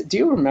do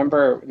you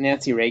remember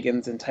Nancy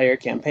Reagan's entire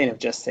campaign of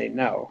Just Say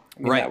No?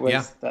 I mean, Right. that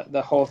Yeah. was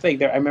the whole thing.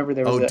 There, I remember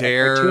there was Oh, a cartoon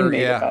dare.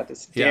 made Yeah. about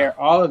this, Yeah. Dare,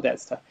 all of that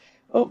stuff.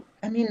 Oh,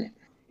 I mean,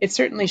 it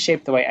certainly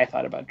shaped the way I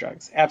thought about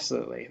drugs.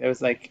 Absolutely. There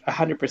was like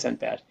 100%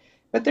 bad.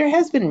 But there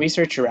has been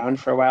research around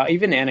for a while,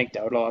 even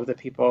anecdotal, of the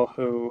people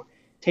who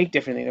take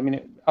different things. I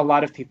mean, a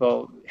lot of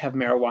people have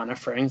marijuana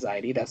for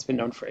anxiety. That's been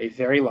known for a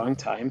very long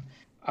time.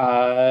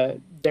 Uh,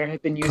 there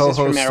have been uses for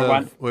Co-host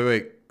marijuana. of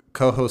wait,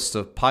 co-host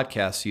of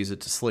podcasts use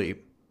it to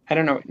sleep. I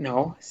don't know.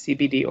 No,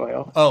 CBD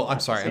oil, Oh, I'm not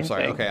the sorry. I'm same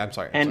sorry. thing. Okay, I'm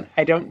sorry. I'm And sorry.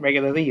 I don't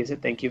regularly use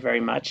it. Thank you very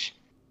much.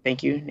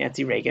 Thank you,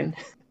 Nancy Reagan.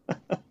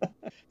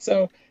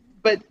 So,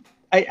 but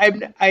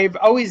I've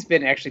always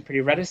been actually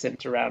pretty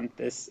reticent around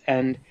this,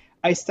 and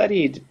I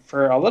studied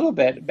for a little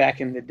bit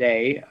back in the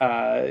day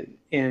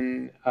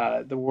in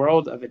the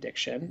world of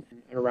addiction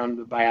and around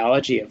the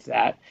biology of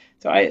that.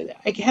 So I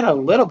had a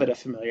little bit of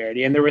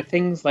familiarity, and there were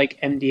things like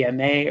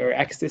MDMA or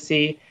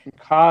ecstasy can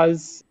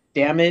cause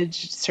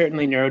damage,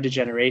 certainly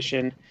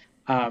neurodegeneration.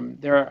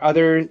 There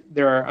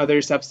are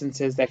other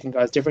substances that can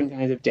cause different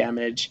kinds of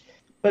damage,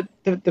 but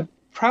the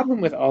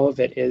problem with all of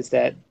it is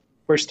that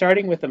we're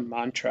starting with a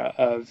mantra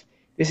of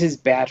this is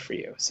bad for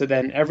you. So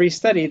then every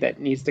study that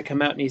needs to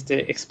come out needs to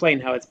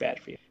explain how it's bad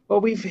for you. Well,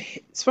 we've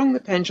swung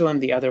the pendulum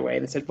the other way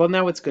and said, well,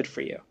 now it's good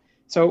for you.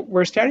 So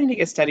we're starting to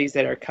get studies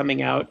that are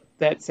coming out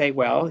that say,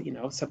 well,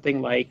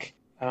 something like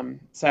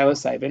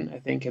psilocybin, I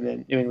think in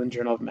the New England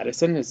Journal of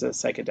Medicine is a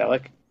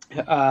psychedelic.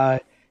 Uh,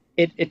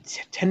 it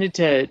tended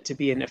to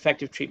be an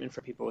effective treatment for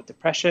people with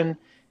depression.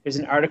 There's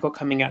an article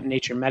coming out in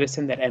Nature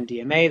Medicine that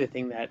MDMA, the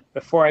thing that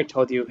before I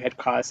told you had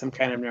caused some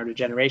kind of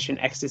neurodegeneration,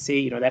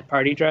 ecstasy, that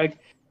party drug,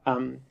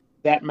 um,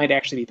 that might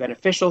actually be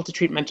beneficial to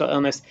treat mental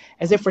illness,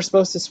 as if we're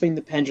supposed to swing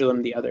the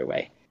pendulum the other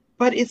way.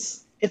 But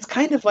it's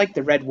kind of like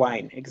the red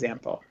wine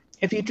example.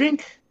 If you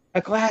drink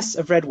a glass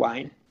of red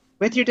wine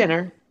with your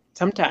dinner,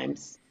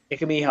 sometimes it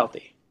can be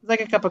healthy. It's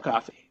like a cup of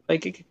coffee.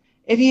 Like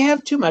if you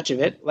have too much of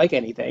it, like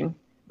anything,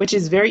 which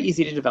is very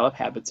easy to develop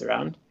habits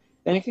around,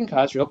 then it can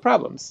cause real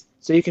problems.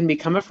 So you can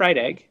become a fried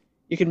egg.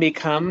 You can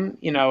become,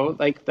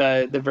 like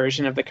the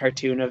version of the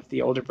cartoon of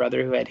the older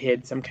brother who had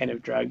hid some kind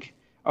of drug.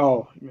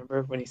 Oh,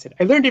 remember when he said,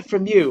 "I learned it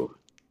from you."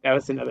 That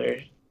was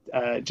another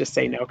Just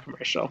Say No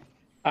commercial.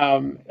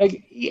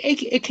 Like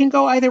it can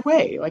go either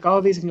way. Like all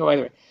of these can go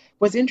either way.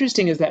 What's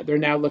interesting is that they're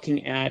now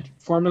looking at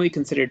formerly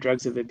considered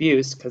drugs of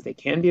abuse because they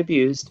can be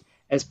abused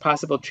as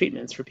possible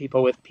treatments for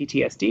people with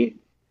PTSD,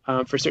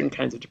 for certain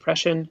kinds of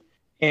depression,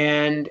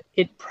 and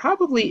it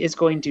probably is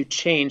going to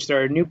change.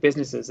 There are new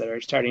businesses that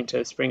are starting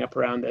to spring up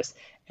around this.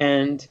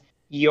 And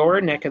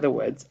your neck of the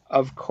woods,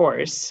 of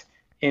course,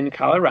 in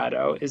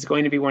Colorado, is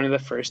going to be one of the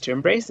first to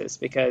embrace this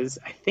because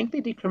I think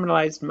they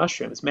decriminalized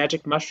mushrooms,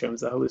 magic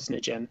mushrooms, a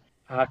hallucinogen,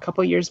 a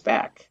couple years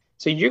back.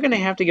 So you're going to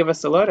have to give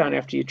us a lowdown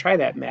after you try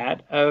that,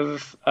 Matt,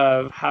 of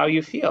how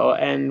you feel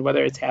and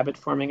whether it's habit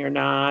forming or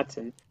not,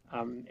 and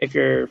if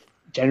you're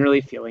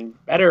generally feeling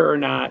better or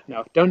not.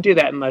 No, don't do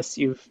that unless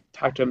you've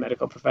talked to a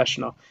medical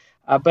professional.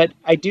 But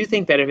I do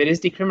think that if it is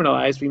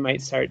decriminalized, we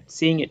might start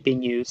seeing it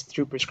being used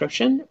through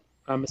prescription,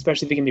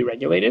 especially if it can be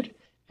regulated.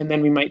 And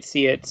then we might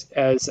see it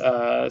as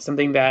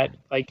something that,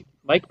 like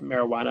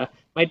marijuana,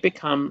 might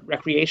become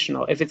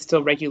recreational if it's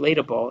still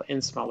regulatable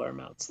in smaller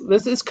amounts.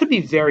 This could be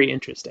very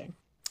interesting.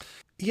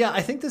 Yeah,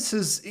 I think this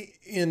is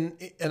and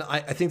I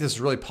think this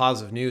is really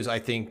positive news. I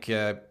think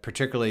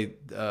particularly,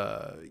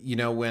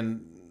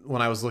 when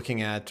when I was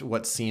looking at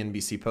what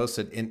CNBC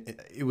posted,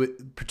 it was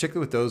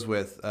particularly with those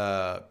with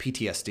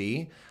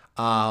PTSD.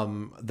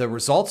 The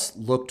results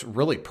looked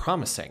really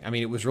promising. I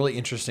mean, it was really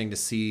interesting to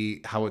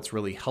see how it's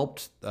really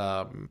helped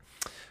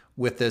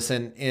with this,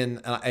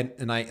 and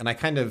I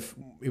kind of,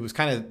 it was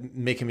kind of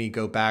making me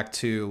go back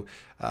to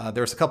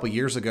there was a couple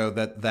years ago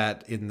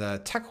that in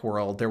the tech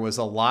world there was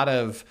a lot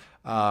of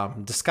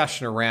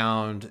discussion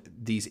around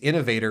these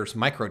innovators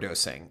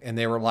microdosing, and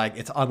they were like,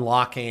 it's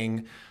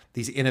unlocking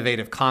these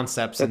innovative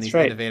concepts and these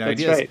innovative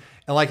ideas. Right.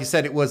 And like you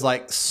said, it was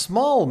like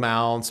small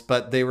amounts,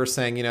 but they were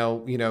saying,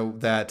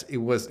 that it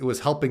was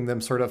helping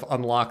them sort of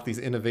unlock these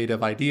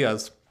innovative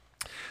ideas.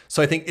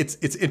 So I think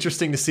it's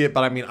interesting to see it,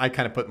 but I mean, I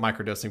kind of put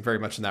microdosing very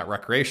much in that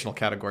recreational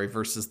category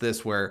versus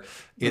this, where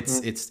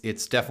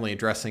it's definitely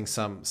addressing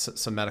some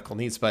medical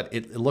needs, but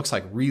it looks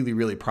like really,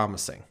 really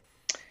promising.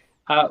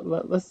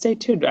 Let's stay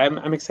tuned.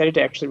 I'm excited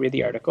to actually read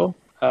the article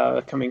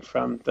coming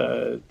from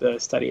the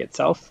study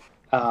itself,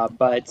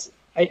 but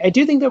I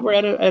do think that we're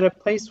at a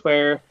place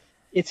where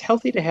it's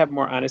healthy to have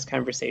more honest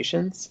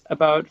conversations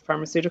about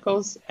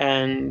pharmaceuticals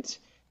and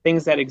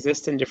things that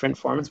exist in different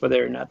forms,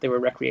 whether or not they were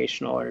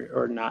recreational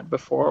or not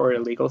before, or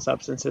illegal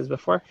substances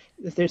before.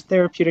 There's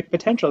therapeutic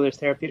potential.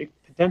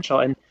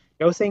 And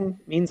dosing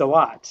means a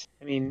lot.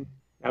 I mean,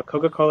 now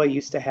Coca-Cola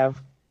used to have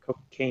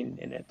cocaine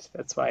in it.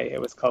 That's why it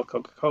was called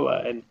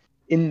Coca-Cola. And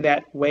in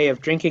that way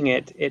of drinking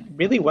it, it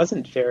really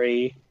wasn't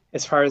very,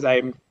 as far as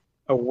I'm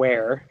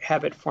aware,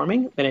 habit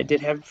forming. And it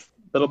did have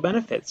little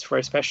benefits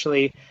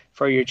especially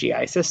for your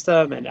GI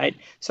system. And I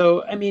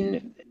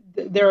mean,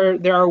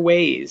 there are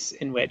ways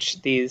in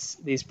which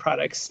these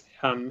products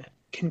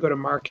can go to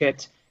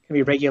market, can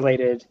be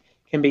regulated,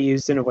 can be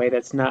used in a way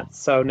that's not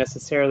so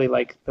necessarily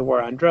like the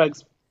war on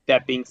drugs.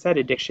 That being said,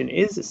 addiction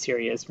is a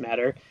serious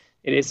matter.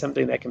 It is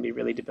something that can be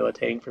really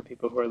debilitating for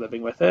people who are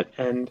living with it.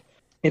 And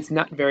it's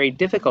not very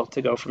difficult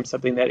to go from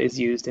something that is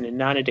used in a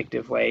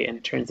non-addictive way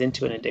and turns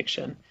into an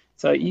addiction.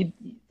 So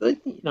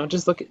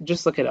just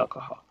look at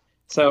alcohol.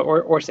 So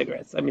or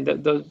cigarettes. I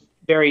mean, those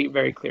very,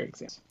 very clear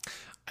examples.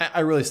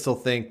 I really still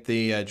think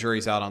the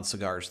jury's out on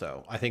cigars,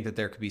 though. I think that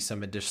there could be some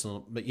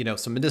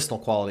medicinal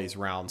qualities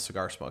around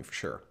cigar smoke for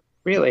sure.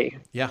 Really?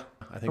 Yeah,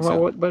 I think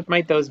so. What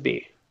might those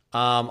be? We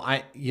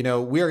are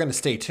going to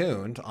stay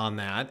tuned on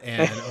that,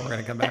 and we're going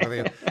to come back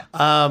with you.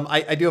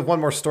 I do have one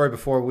more story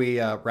before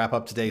we wrap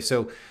up today.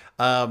 So,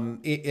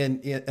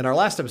 in our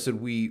last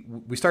episode, we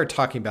started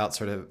talking about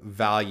sort of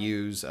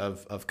values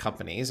of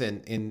companies,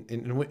 and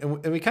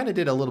we kind of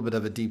did a little bit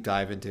of a deep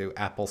dive into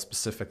Apple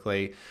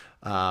specifically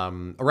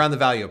around the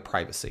value of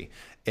privacy.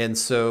 And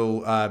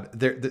so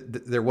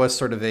there was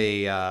sort of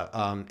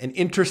an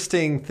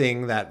interesting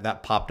thing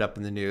that popped up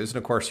in the news. And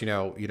of course,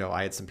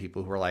 I had some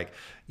people who were like,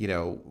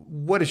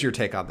 what is your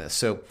take on this?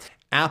 So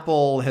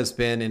Apple has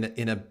been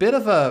in a bit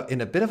of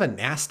a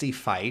nasty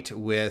fight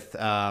with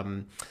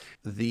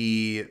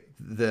the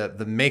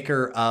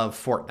maker of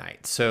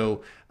Fortnite.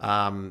 So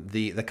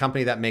the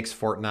company that makes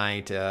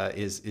Fortnite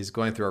is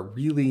going through a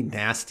really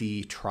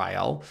nasty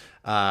trial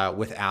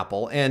with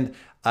Apple, and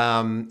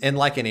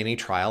like in any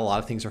trial, a lot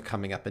of things are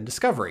coming up in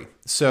discovery.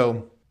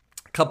 So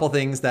a couple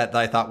things that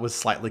I thought was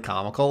slightly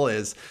comical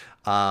is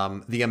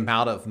the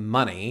amount of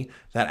money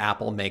that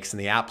Apple makes in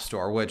the App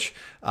Store, which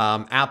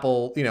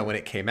Apple, when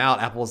it came out,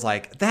 Apple was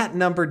like, that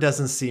number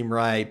doesn't seem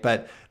right,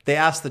 but they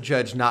asked the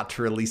judge not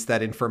to release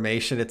that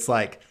information. It's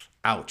like,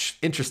 ouch,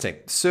 interesting.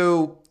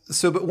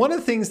 But one of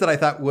the things that I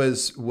thought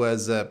was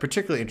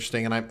particularly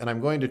interesting, and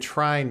I'm going to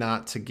try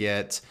not to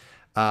get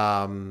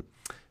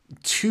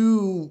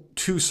too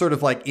sort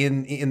of like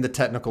in the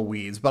technical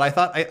weeds, but I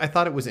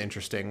thought it was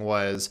interesting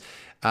was,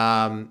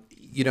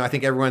 I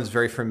think everyone's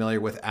very familiar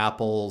with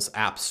Apple's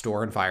App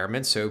Store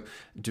environment. So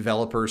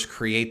developers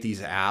create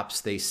these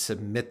apps, they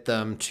submit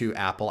them to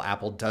Apple.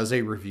 Apple does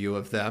a review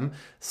of them,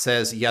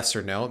 says yes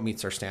or no, it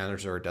meets our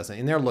standards or it doesn't.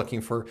 And they're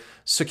looking for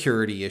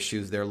security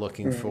issues. They're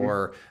looking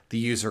for the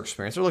user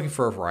experience. They're looking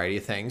for a variety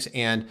of things,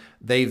 and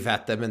they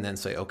vet them and then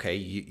say, okay,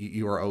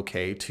 you are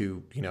okay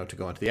to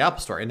go into the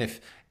Apple Store.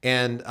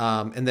 And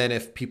then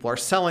if people are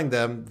selling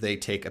them, they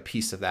take a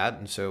piece of that,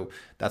 and so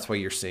that's why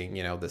you're seeing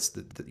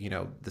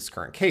this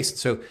current case.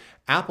 So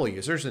Apple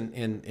users,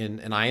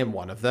 and I am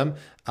one of them,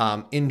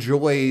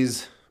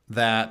 enjoys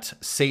that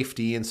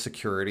safety and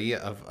security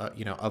of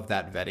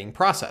that vetting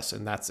process,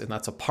 and that's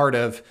a part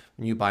of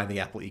when you buy the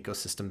Apple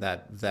ecosystem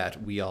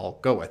that we all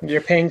go with.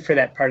 You're paying for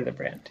that part of the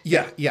brand.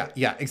 Yeah,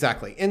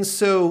 exactly. And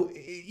so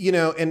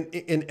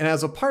and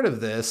as a part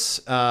of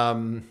this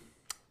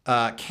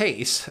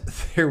case,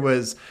 there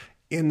was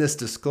in this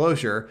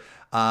disclosure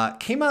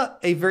came out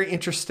a very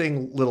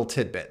interesting little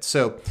tidbit.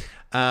 So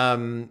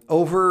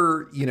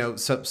over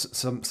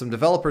some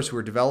developers who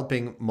were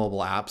developing mobile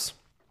apps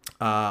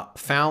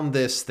found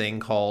this thing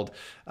called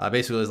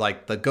basically it was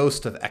like the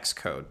ghost of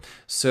Xcode.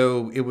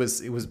 So it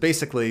was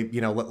basically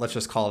let's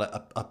just call it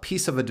a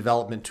piece of a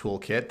development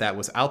toolkit that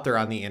was out there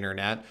on the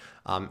internet.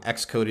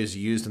 Xcode is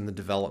used in the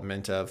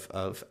development of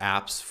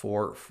apps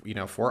for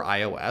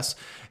iOS.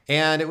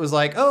 And it was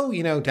like, oh,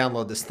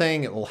 download this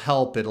thing. It will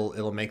help.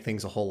 It'll make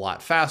things a whole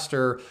lot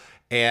faster.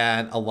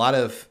 And a lot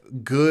of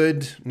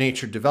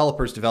good-natured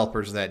developers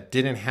that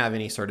didn't have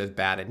any sort of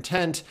bad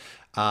intent,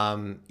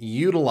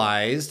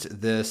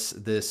 utilized this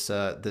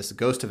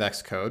Ghost of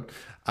Xcode,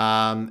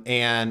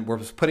 and were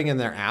putting in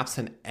their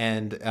apps.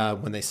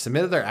 And when they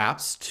submitted their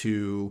apps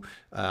to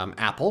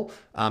Apple,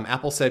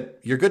 Apple said,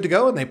 "You're good to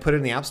go," and they put it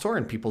in the App Store,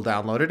 and people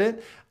downloaded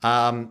it.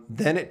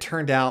 Then it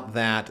turned out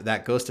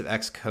that Ghost of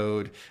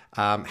Xcode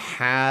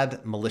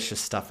had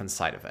malicious stuff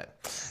inside of it.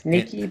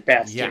 Sneaky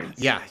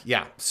bastards.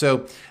 Yeah.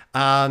 So,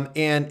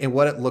 and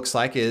what it looks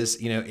like is,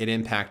 it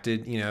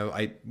impacted,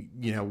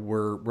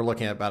 we're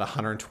looking at about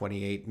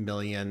 128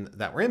 million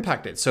that were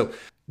impacted. So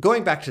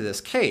going back to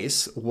this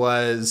case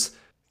was,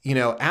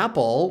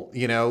 Apple,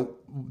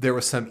 there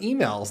was some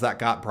emails that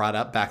got brought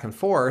up back and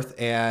forth,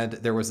 and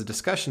there was a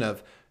discussion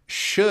of,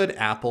 should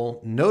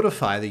Apple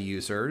notify the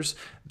users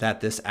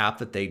that this app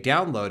that they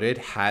downloaded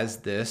has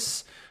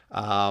this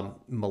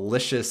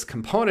malicious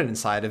component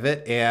inside of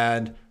it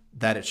and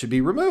that it should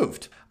be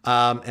removed?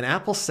 And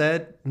Apple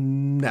said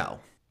no.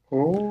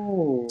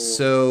 Oh.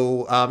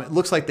 So it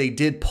looks like they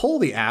did pull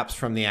the apps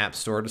from the App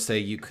Store to say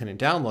you couldn't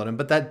download them,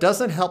 but that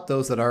doesn't help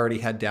those that already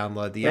had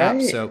downloaded the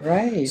app.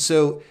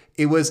 So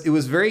it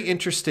was very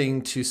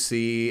interesting to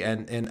see,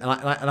 and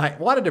I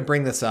wanted to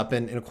bring this up,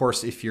 and of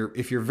course, if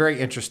you're very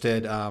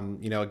interested,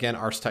 again,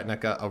 Ars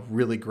Technica, a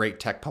really great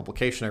tech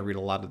publication. I read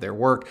a lot of their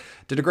work.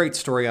 Did a great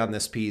story on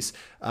this piece,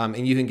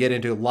 and you can get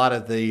into a lot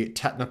of the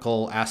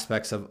technical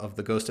aspects of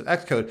the Ghost of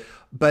Xcode,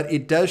 but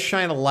it does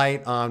shine a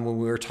light on when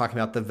we were talking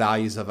about the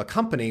values of a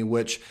company,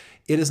 which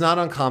it is not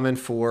uncommon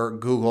for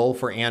Google,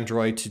 for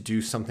Android to do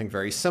something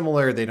very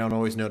similar. They don't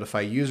always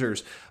notify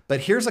users. But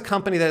here's a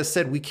company that has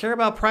said, we care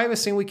about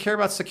privacy and we care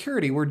about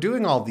security. We're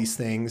doing all these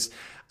things.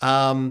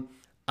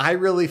 I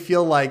really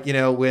feel like,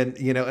 when,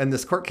 in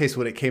this court case,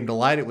 when it came to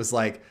light, it was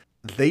like,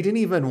 they didn't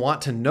even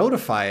want to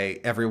notify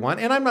everyone.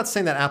 And I'm not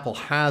saying that Apple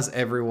has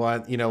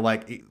everyone,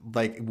 like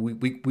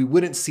we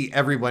wouldn't see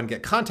everyone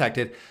get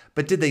contacted,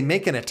 but did they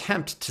make an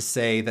attempt to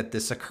say that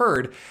this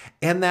occurred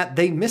and that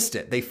they missed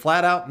it? They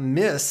flat out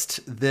missed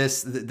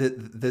this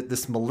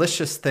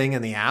malicious thing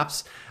in the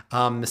apps.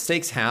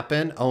 Mistakes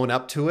happen, own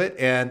up to it,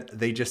 and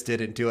they just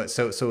didn't do it.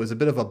 So it was a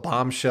bit of a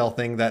bombshell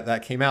thing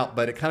that came out,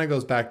 but it kind of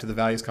goes back to the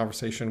values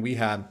conversation we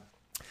had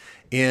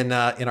in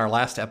our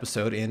last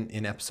episode,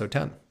 in episode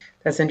 10.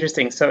 That's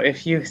interesting. So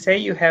if you say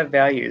you have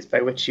values by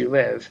which you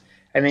live,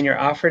 and then you're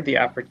offered the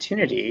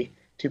opportunity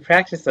to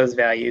practice those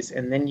values,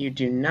 and then you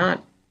do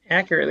not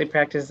accurately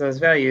practice those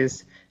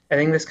values, I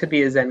think this could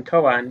be a Zen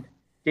koan.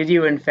 Did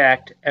you, in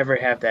fact, ever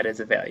have that as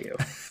a value?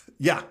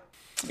 Yeah.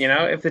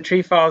 If the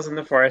tree falls in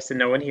the forest and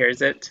no one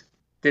hears it,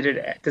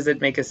 does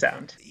it make a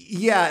sound?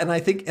 Yeah, and I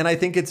think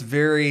it's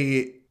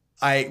very.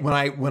 When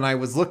I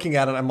was looking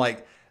at it, I'm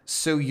like,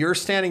 so you're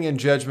standing in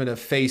judgment of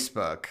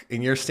Facebook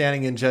and you're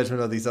standing in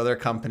judgment of these other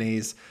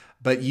companies,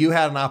 but you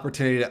had an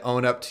opportunity to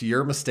own up to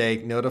your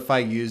mistake, notify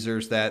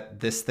users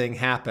that this thing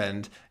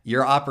happened.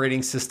 Your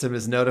operating system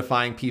is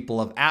notifying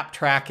people of app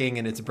tracking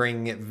and it's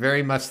bringing it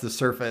very much to the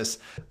surface,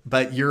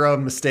 but your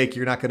own mistake,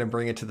 you're not going to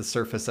bring it to the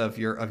surface of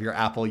your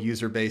Apple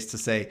user base to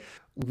say,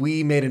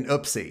 we made an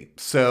oopsie.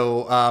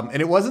 So,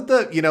 and it wasn't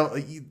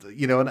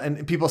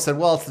and people said,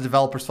 well, it's the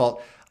developer's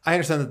fault. I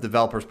understand that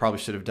developers probably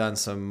should have done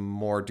some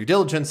more due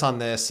diligence on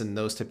this and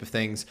those type of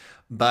things,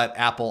 but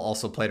Apple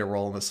also played a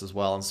role in this as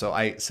well. And so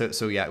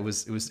yeah, it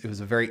was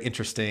a very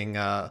interesting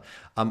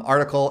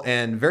article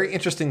and very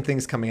interesting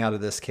things coming out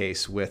of this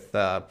case with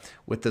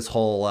this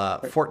whole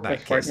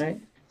Fortnite case.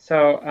 Fortnite.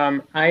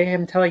 So I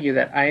am telling you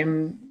that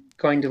I'm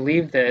going to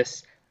leave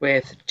this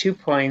with 2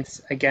 points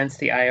against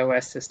the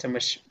iOS system,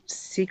 which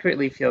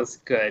secretly feels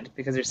good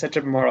because there's such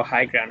a moral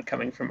high ground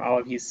coming from all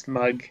of you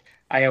smug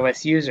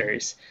iOS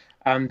users.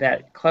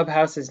 That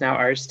Clubhouse is now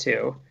ours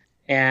too,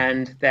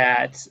 and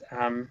that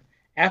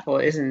Apple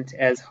isn't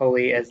as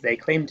holy as they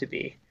claim to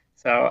be.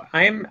 So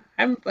I'm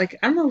a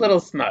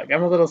little smug. I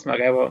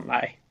won't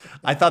lie.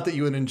 I thought that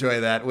you would enjoy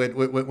that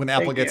when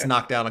Apple gets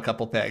knocked down a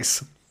couple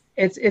pegs.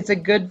 It's a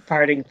good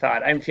parting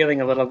thought. I'm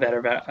feeling a little better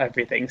about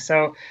everything.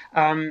 So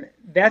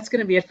that's going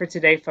to be it for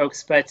today,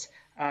 folks. But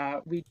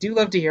we do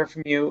love to hear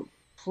from you.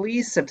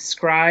 Please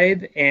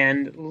subscribe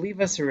and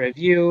leave us a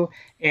review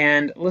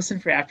and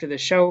listen for after the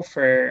show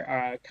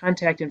for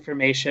contact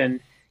information.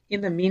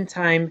 In the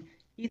meantime,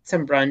 eat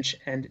some brunch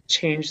and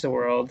change the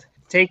world.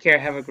 Take care.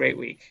 Have a great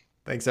week.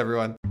 Thanks,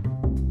 everyone.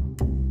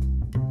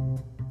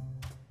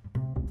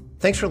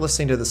 Thanks for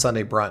listening to the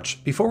Sunday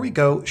Brunch. Before we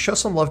go, show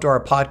some love to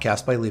our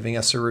podcast by leaving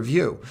us a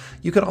review.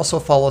 You can also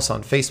follow us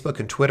on Facebook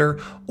and Twitter,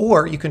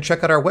 or you can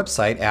check out our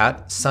website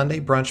at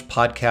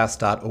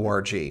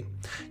sundaybrunchpodcast.org.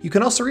 You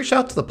can also reach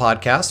out to the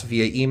podcast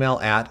via email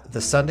at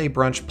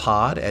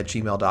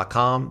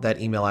thesundaybrunchpod@gmail.com.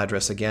 That email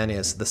address again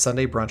is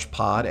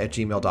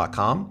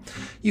thesundaybrunchpod@gmail.com.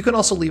 You can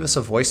also leave us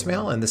a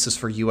voicemail, and this is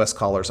for U.S.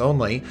 callers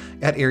only,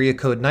 at area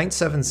code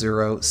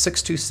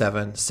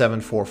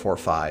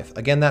 970-627-7445.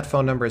 Again, that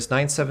phone number is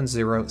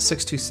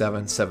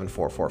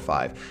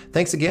 970-627-7445.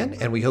 Thanks again,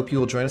 and we hope you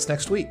will join us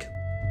next week.